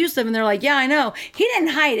so abusive, and they're like, yeah, I know. He didn't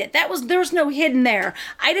hide it. There was no hidden there.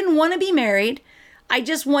 I didn't want to be married. I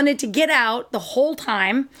just wanted to get out the whole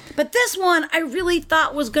time. But this one I really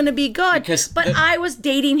thought was going to be good. But I was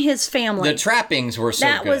dating his family. The trappings were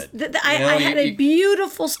so good. I had a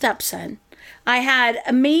beautiful stepson. I had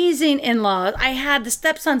amazing in-laws. I had the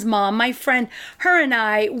stepson's mom, my friend, her and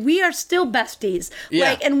I, we are still besties.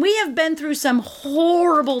 Yeah. And we have been through some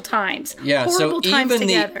horrible times. Yeah, horrible times even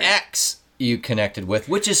together. the ex you connected with,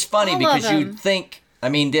 which is funny because you'd think, I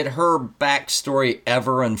mean, did her backstory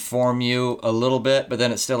ever inform you a little bit? But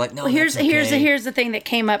then it's still like, no. Well, here's the thing that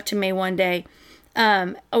came up to me one day.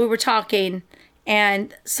 We were talking,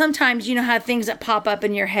 and sometimes you know how things that pop up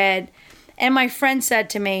in your head. And my friend said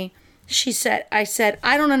to me, I said,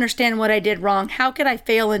 I don't understand what I did wrong. How could I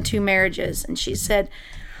fail in 2 marriages? And she said,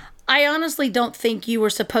 I honestly don't think you were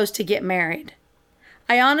supposed to get married.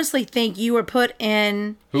 I honestly think you were put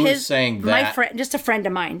in Who's saying that? My friend, just a friend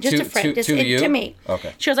of mine, to me.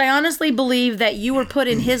 Okay. She goes, I honestly believe that you were put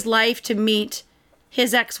in his life to meet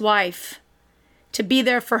his ex-wife, to be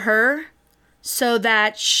there for her, so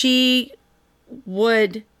that she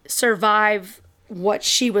would survive what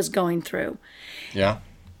she was going through. Yeah.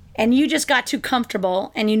 And you just got too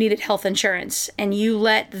comfortable, and you needed health insurance, and you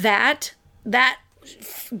let that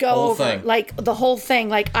go over, thing. like the whole thing.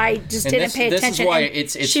 Like, I just didn't pay attention.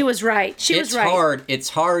 This is why she was right. She was right. It's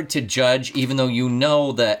hard to judge, even though you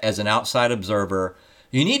know that as an outside observer,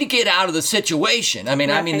 you need to get out of the situation. I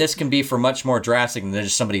mean, this can be for much more drastic than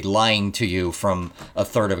just somebody lying to you from a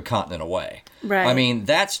third of a continent away. Right. I mean,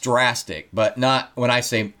 that's drastic, but not when I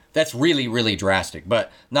say that's really, really drastic,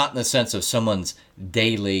 but not in the sense of someone's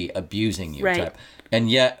daily abusing you type. And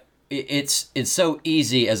yet, it's so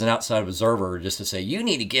easy as an outside observer just to say you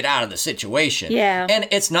need to get out of the situation. Yeah. And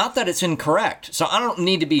it's not that it's incorrect. So I don't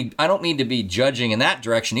need to be judging in that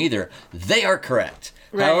direction either. They are correct.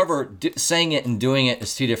 Right. However, saying it and doing it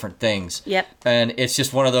is 2 different things. Yep. And it's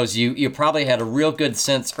just one of those you probably had a real good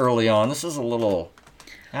sense early on. This is a little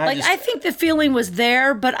I think the feeling was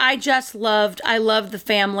there, but I loved the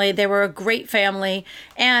family. They were a great family,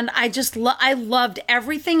 and I loved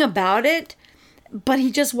everything about it. But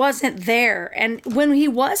he just wasn't there. And when he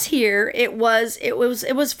was here, it was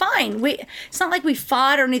fine. It's not like we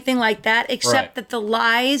fought or anything like that, except that the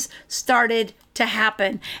lies started to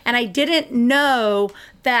happen. And I didn't know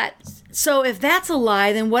that. So if that's a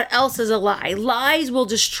lie, then what else is a lie? Lies will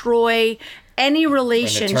destroy any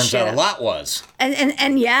relationship. And it turns out a lot was.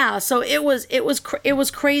 And yeah, so it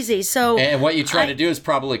was crazy. So and what you try to do is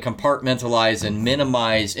probably compartmentalize and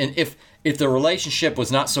minimize. And if the relationship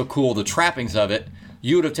was not so cool, the trappings of it,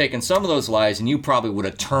 you would have taken some of those lies and you probably would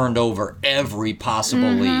have turned over every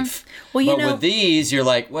possible leaf. Well, with these, you're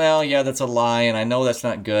like, well, yeah, that's a lie, and I know that's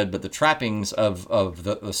not good, but the trappings of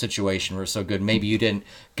the situation were so good. Maybe you didn't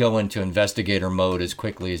go into investigator mode as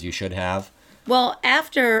quickly as you should have. Well,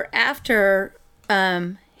 after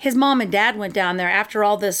his mom and dad went down there, after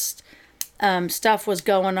all this stuff was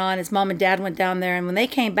going on, his mom and dad went down there, and when they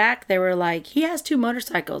came back, they were like, he has 2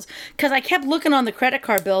 motorcycles. Because I kept looking on the credit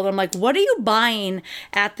card bill, and I'm like, what are you buying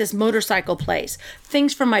at this motorcycle place?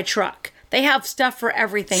 Things for my truck. They have stuff for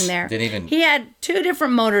everything there. He had 2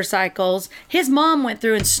 different motorcycles. His mom went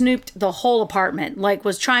through and snooped the whole apartment, like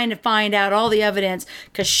was trying to find out all the evidence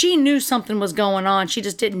because she knew something was going on. She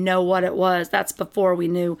just didn't know what it was. That's before we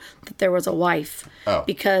knew that there was a wife. Oh.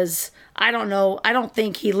 Because I don't know. I don't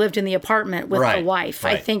think he lived in the apartment with the wife.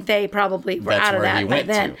 Right. I think they probably were out of that by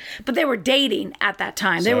then. But they were dating at that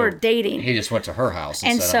time. They were dating. He just went to her house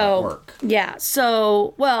instead of at work. Yeah.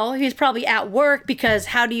 So, well, he's probably at work because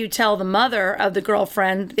how do you tell the mother of the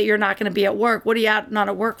girlfriend that you're not going to be at work? What are you not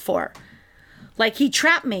at work for? Like, he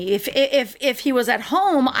trapped me. If he was at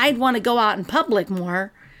home, I'd want to go out in public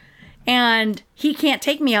more. And he can't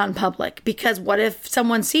take me out in public because what if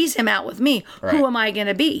someone sees him out with me? Right. Who am I going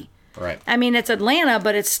to be? Right. I mean, it's Atlanta,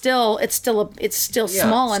 but it's still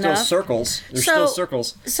small enough. Still circles. There's still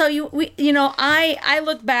circles. So I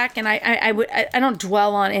look back and I don't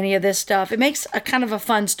dwell on any of this stuff. It makes a kind of a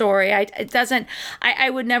fun story. I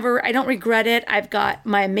don't regret it. I've got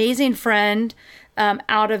my amazing friend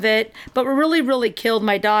out of it. But what really, really killed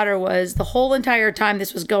my daughter was the whole entire time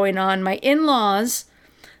this was going on, my in-laws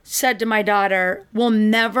said to my daughter, "We'll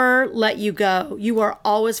never let you go. You are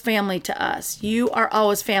always family to us. You are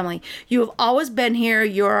always family. You have always been here.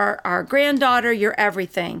 You're our granddaughter. You're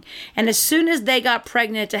everything." And as soon as they got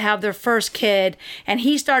pregnant to have their first kid and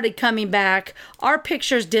he started coming back, our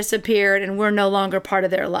pictures disappeared and we're no longer part of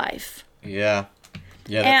their life. Yeah.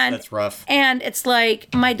 Yeah, that's rough. And it's like,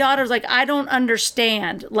 my daughter's like, "I don't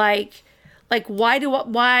understand. Like, why?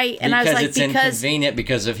 And I was like, because it's inconvenient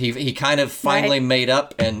because if he kind of finally made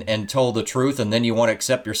up and told the truth, and then you want to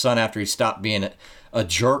accept your son after he stopped being a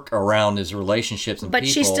jerk around his relationships and people. But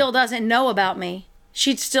she still doesn't know about me.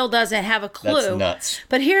 She still doesn't have a clue. That's nuts.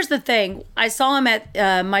 But here's the thing. I saw him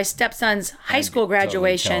at my stepson's high school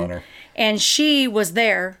graduation, totally and she was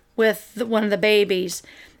there with one of the babies.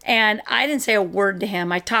 And I didn't say a word to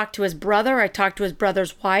him. I talked to his brother. I talked to his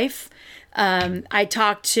brother's wife. I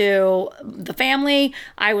talked to the family.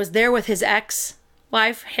 I was there with his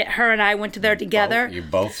ex-wife. Her and I went to there together. You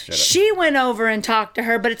both should have. She went over and talked to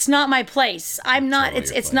her, but it's not my place. I'm not.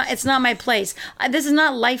 It's not my place. This is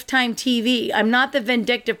not Lifetime TV. I'm not the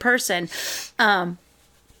vindictive person.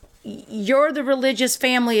 You're the religious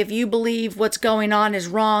family. If you believe what's going on is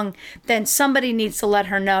wrong, then somebody needs to let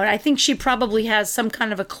her know. And I think she probably has some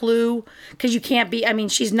kind of a clue because you can't be, I mean,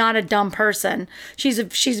 she's not a dumb person.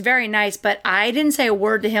 She's very nice, but I didn't say a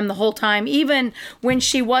word to him the whole time. Even when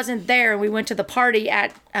she wasn't there and we went to the party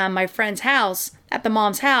at my friend's house, at the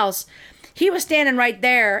mom's house, he was standing right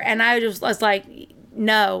there and I was like,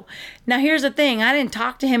 no. Now here's the thing. I didn't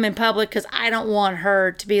talk to him in public because I don't want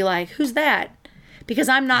her to be like, who's that? Because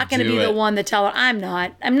I'm not going to be the one to tell her I'm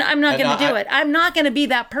not going to do it. I'm not going to be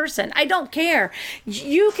that person. I don't care.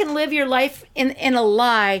 You can live your life in a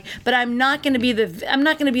lie, but I'm not going to be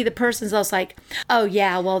the person that's like, "Oh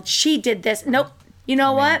yeah, well she did this." Nope. You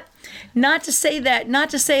know what? Not to say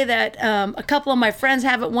that a couple of my friends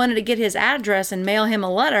haven't wanted to get his address and mail him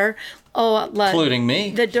a letter. Including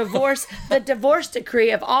me. The divorce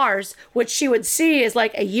decree of ours, which she would see is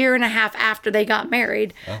like a year and a half after they got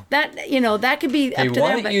married. Oh. That could be up to them.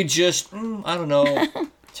 Why don't you just, I don't know,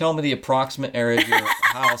 tell me the approximate area of your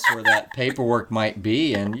house where that paperwork might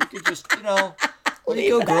be, and you could just, go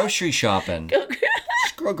grocery shopping.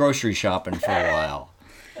 Just go grocery shopping for a while.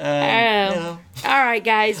 All right,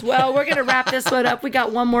 guys. Well, we're going to wrap this one up. We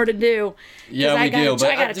got one more to do. Yeah, we do.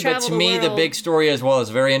 But to me, the big story as well is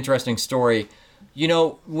a very interesting story.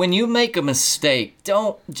 When you make a mistake,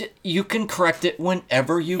 you can correct it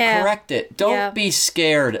whenever you correct it. Don't be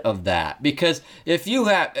scared of that. Because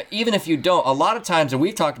even if you don't, a lot of times, and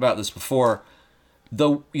we've talked about this before,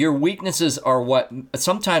 your weaknesses are what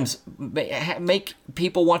sometimes make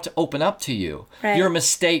people want to open up to you. Right. Your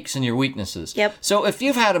mistakes and your weaknesses. Yep. So if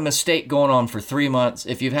you've had a mistake going on for 3 months,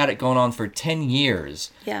 if you've had it going on for 10 years,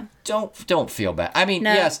 don't feel bad. I mean,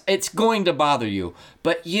 yes, it's going to bother you,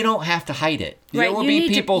 but you don't have to hide it. Right. There will be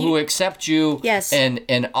people who accept you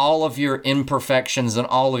and all of your imperfections and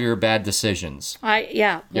all of your bad decisions.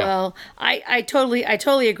 Well, I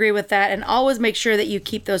totally agree with that, and always make sure that you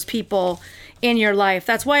keep those people in your life.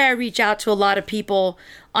 That's why I reach out to a lot of people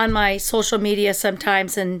on my social media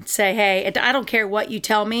sometimes and say, "Hey, I don't care what you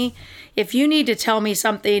tell me. If you need to tell me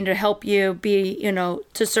something to help you be,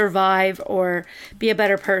 to survive or be a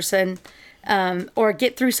better person, or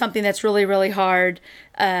get through something that's really, really hard,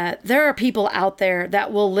 there are people out there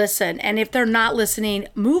that will listen. And if they're not listening,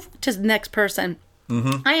 move to the next person."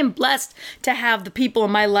 Mm-hmm. I am blessed to have the people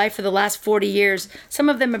in my life for the last 40 years. Some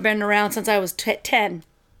of them have been around since I was 10.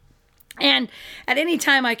 And at any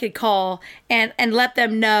time I could call and let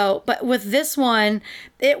them know. But with this one,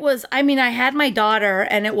 I had my daughter,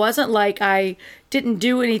 and it wasn't like I didn't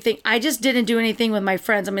do anything. I just didn't do anything with my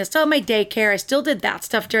friends. I still had my daycare. I still did that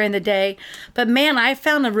stuff during the day. But man, I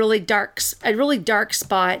found a really dark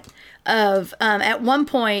spot of, at one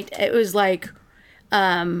point, it was like,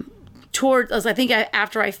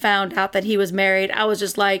 after I found out that he was married, I was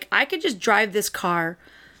just like, I could just drive this car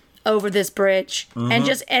over this bridge and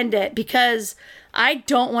just end it, because I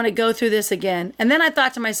don't want to go through this again. And then I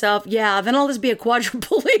thought to myself, yeah, then I'll just be a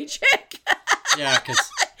quadriplegic. Yeah,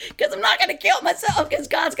 because I'm not going to kill myself, because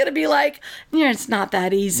God's going to be like, yeah, it's not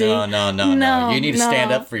that easy. No. You need to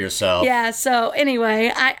stand up for yourself. Yeah, so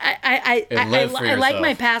anyway, I like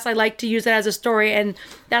my past. I like to use it as a story, and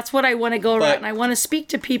that's what I want to go around. And I want to speak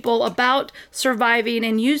to people about surviving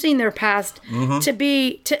and using their past to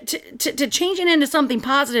change it into something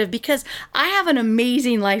positive, because I have an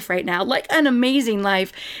amazing life right now, like an amazing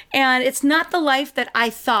life. And it's not the life that I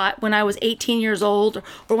thought when I was 18 years old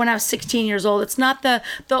or when I was 16 years old. It's not the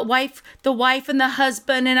wife and the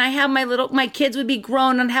husband, and I have my kids would be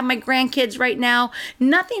grown and have my grandkids right now.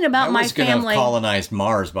 Nothing about my family. I was going to have colonized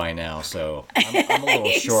Mars by now, so I'm a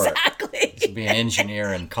little short. Exactly. To be an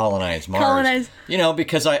engineer and colonize Mars.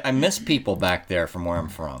 Because I miss people back there from where I'm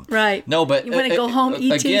from. Right. No, but you want to go home,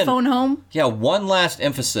 ET, phone home? Yeah, one last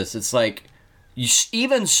emphasis. It's like,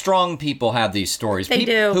 even strong people have these stories. They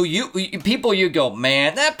do. People you go,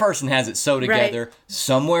 man, that person has it so together. Right.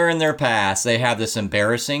 Somewhere in their past, they have this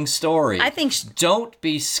embarrassing story. I think don't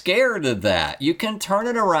be scared of that. You can turn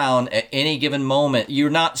it around at any given moment. You're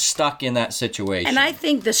not stuck in that situation. And I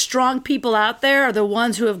think the strong people out there are the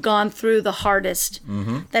ones who have gone through the hardest,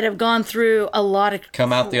 that have gone through a lot of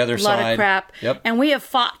come out the other side. A lot of crap. Yep. And we have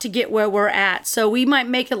fought to get where we're at. So we might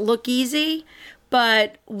make it look easy,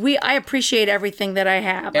 but I appreciate everything that I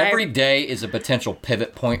have. Every day is a potential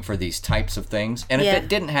pivot point for these types of things. And if it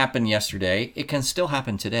didn't happen yesterday, it can still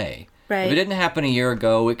happen today. Right. If it didn't happen a year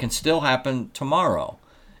ago, it can still happen tomorrow.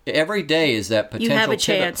 Every day is that potential you have a pivot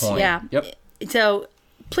chance. point. Yeah. Yep. So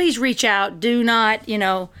please reach out. Do not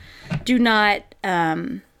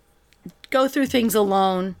go through things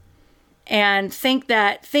alone and think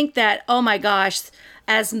that, oh my gosh,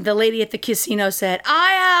 as the lady at the casino said, I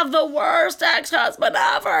have the worst ex-husband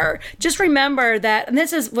ever. Just remember that, and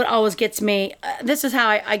this is what always gets me. This is how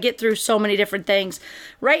I get through so many different things.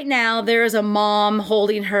 Right now, there is a mom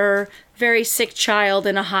holding her very sick child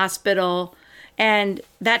in a hospital, and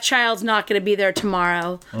that child's not going to be there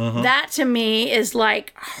tomorrow. That to me is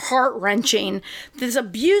like heart-wrenching. This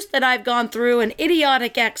abuse that I've gone through, an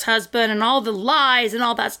idiotic ex-husband and all the lies and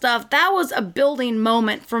all that stuff, that was a building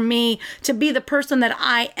moment for me to be the person that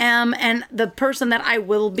I am and the person that I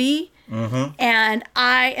will be. And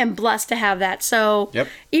I am blessed to have that. So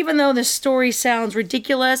even though the story sounds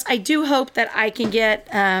ridiculous, I do hope that I can get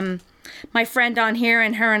my friend on here,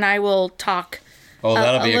 and her and I will talk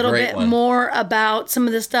that'll be a little bit more about some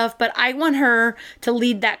of the stuff, but I want her to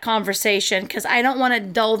lead that conversation, because I don't want to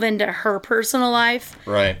delve into her personal life.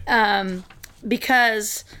 Right.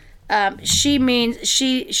 Because she means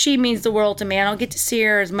the world to me. I don't get to see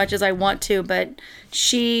her as much as I want to, but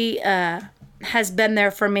she has been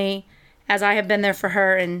there for me as I have been there for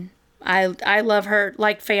her, and I love her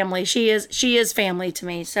like family. She is family to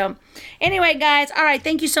me. So anyway, guys, all right,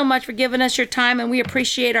 thank you so much for giving us your time, and we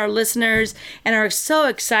appreciate our listeners and are so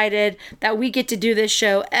excited that we get to do this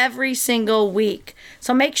show every single week.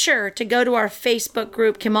 So make sure to go to our Facebook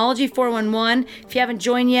group, Chemology 411. If you haven't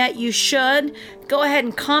joined yet, you should. Go ahead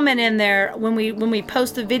and comment in there when we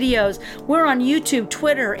post the videos. We're on YouTube,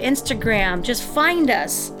 Twitter, Instagram. Just find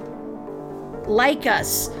us, like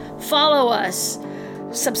us, follow us,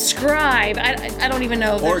 subscribe. I don't even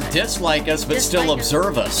know. Or dislike us, but still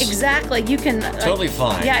observe us. Exactly. You can. Totally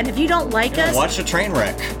fine. Yeah, and if you don't like us, watch the train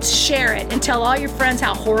wreck. Share it and tell all your friends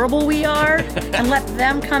how horrible we are, and let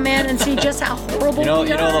them come in and see just how horrible we are.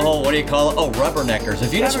 You know the whole, what do you call it? Oh, rubberneckers.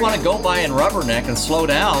 If you just want to go by and rubberneck and slow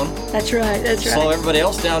down. That's right. Slow everybody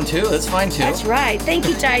else down too. That's fine too. That's right. Thank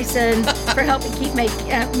you, Tyson, for helping keep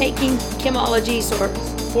making Chemology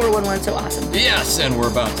 411 so awesome. Yes, and we're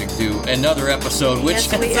about to do another episode, which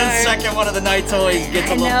yes, the second one of the nights always gets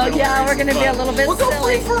a little bit weird. We're going to be a little bit silly. We'll go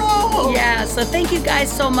free for all. Yeah, so thank you guys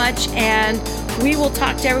so much, and we will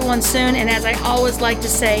talk to everyone soon. And as I always like to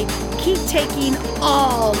say, keep taking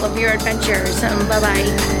all of your adventures.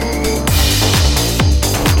 Bye-bye.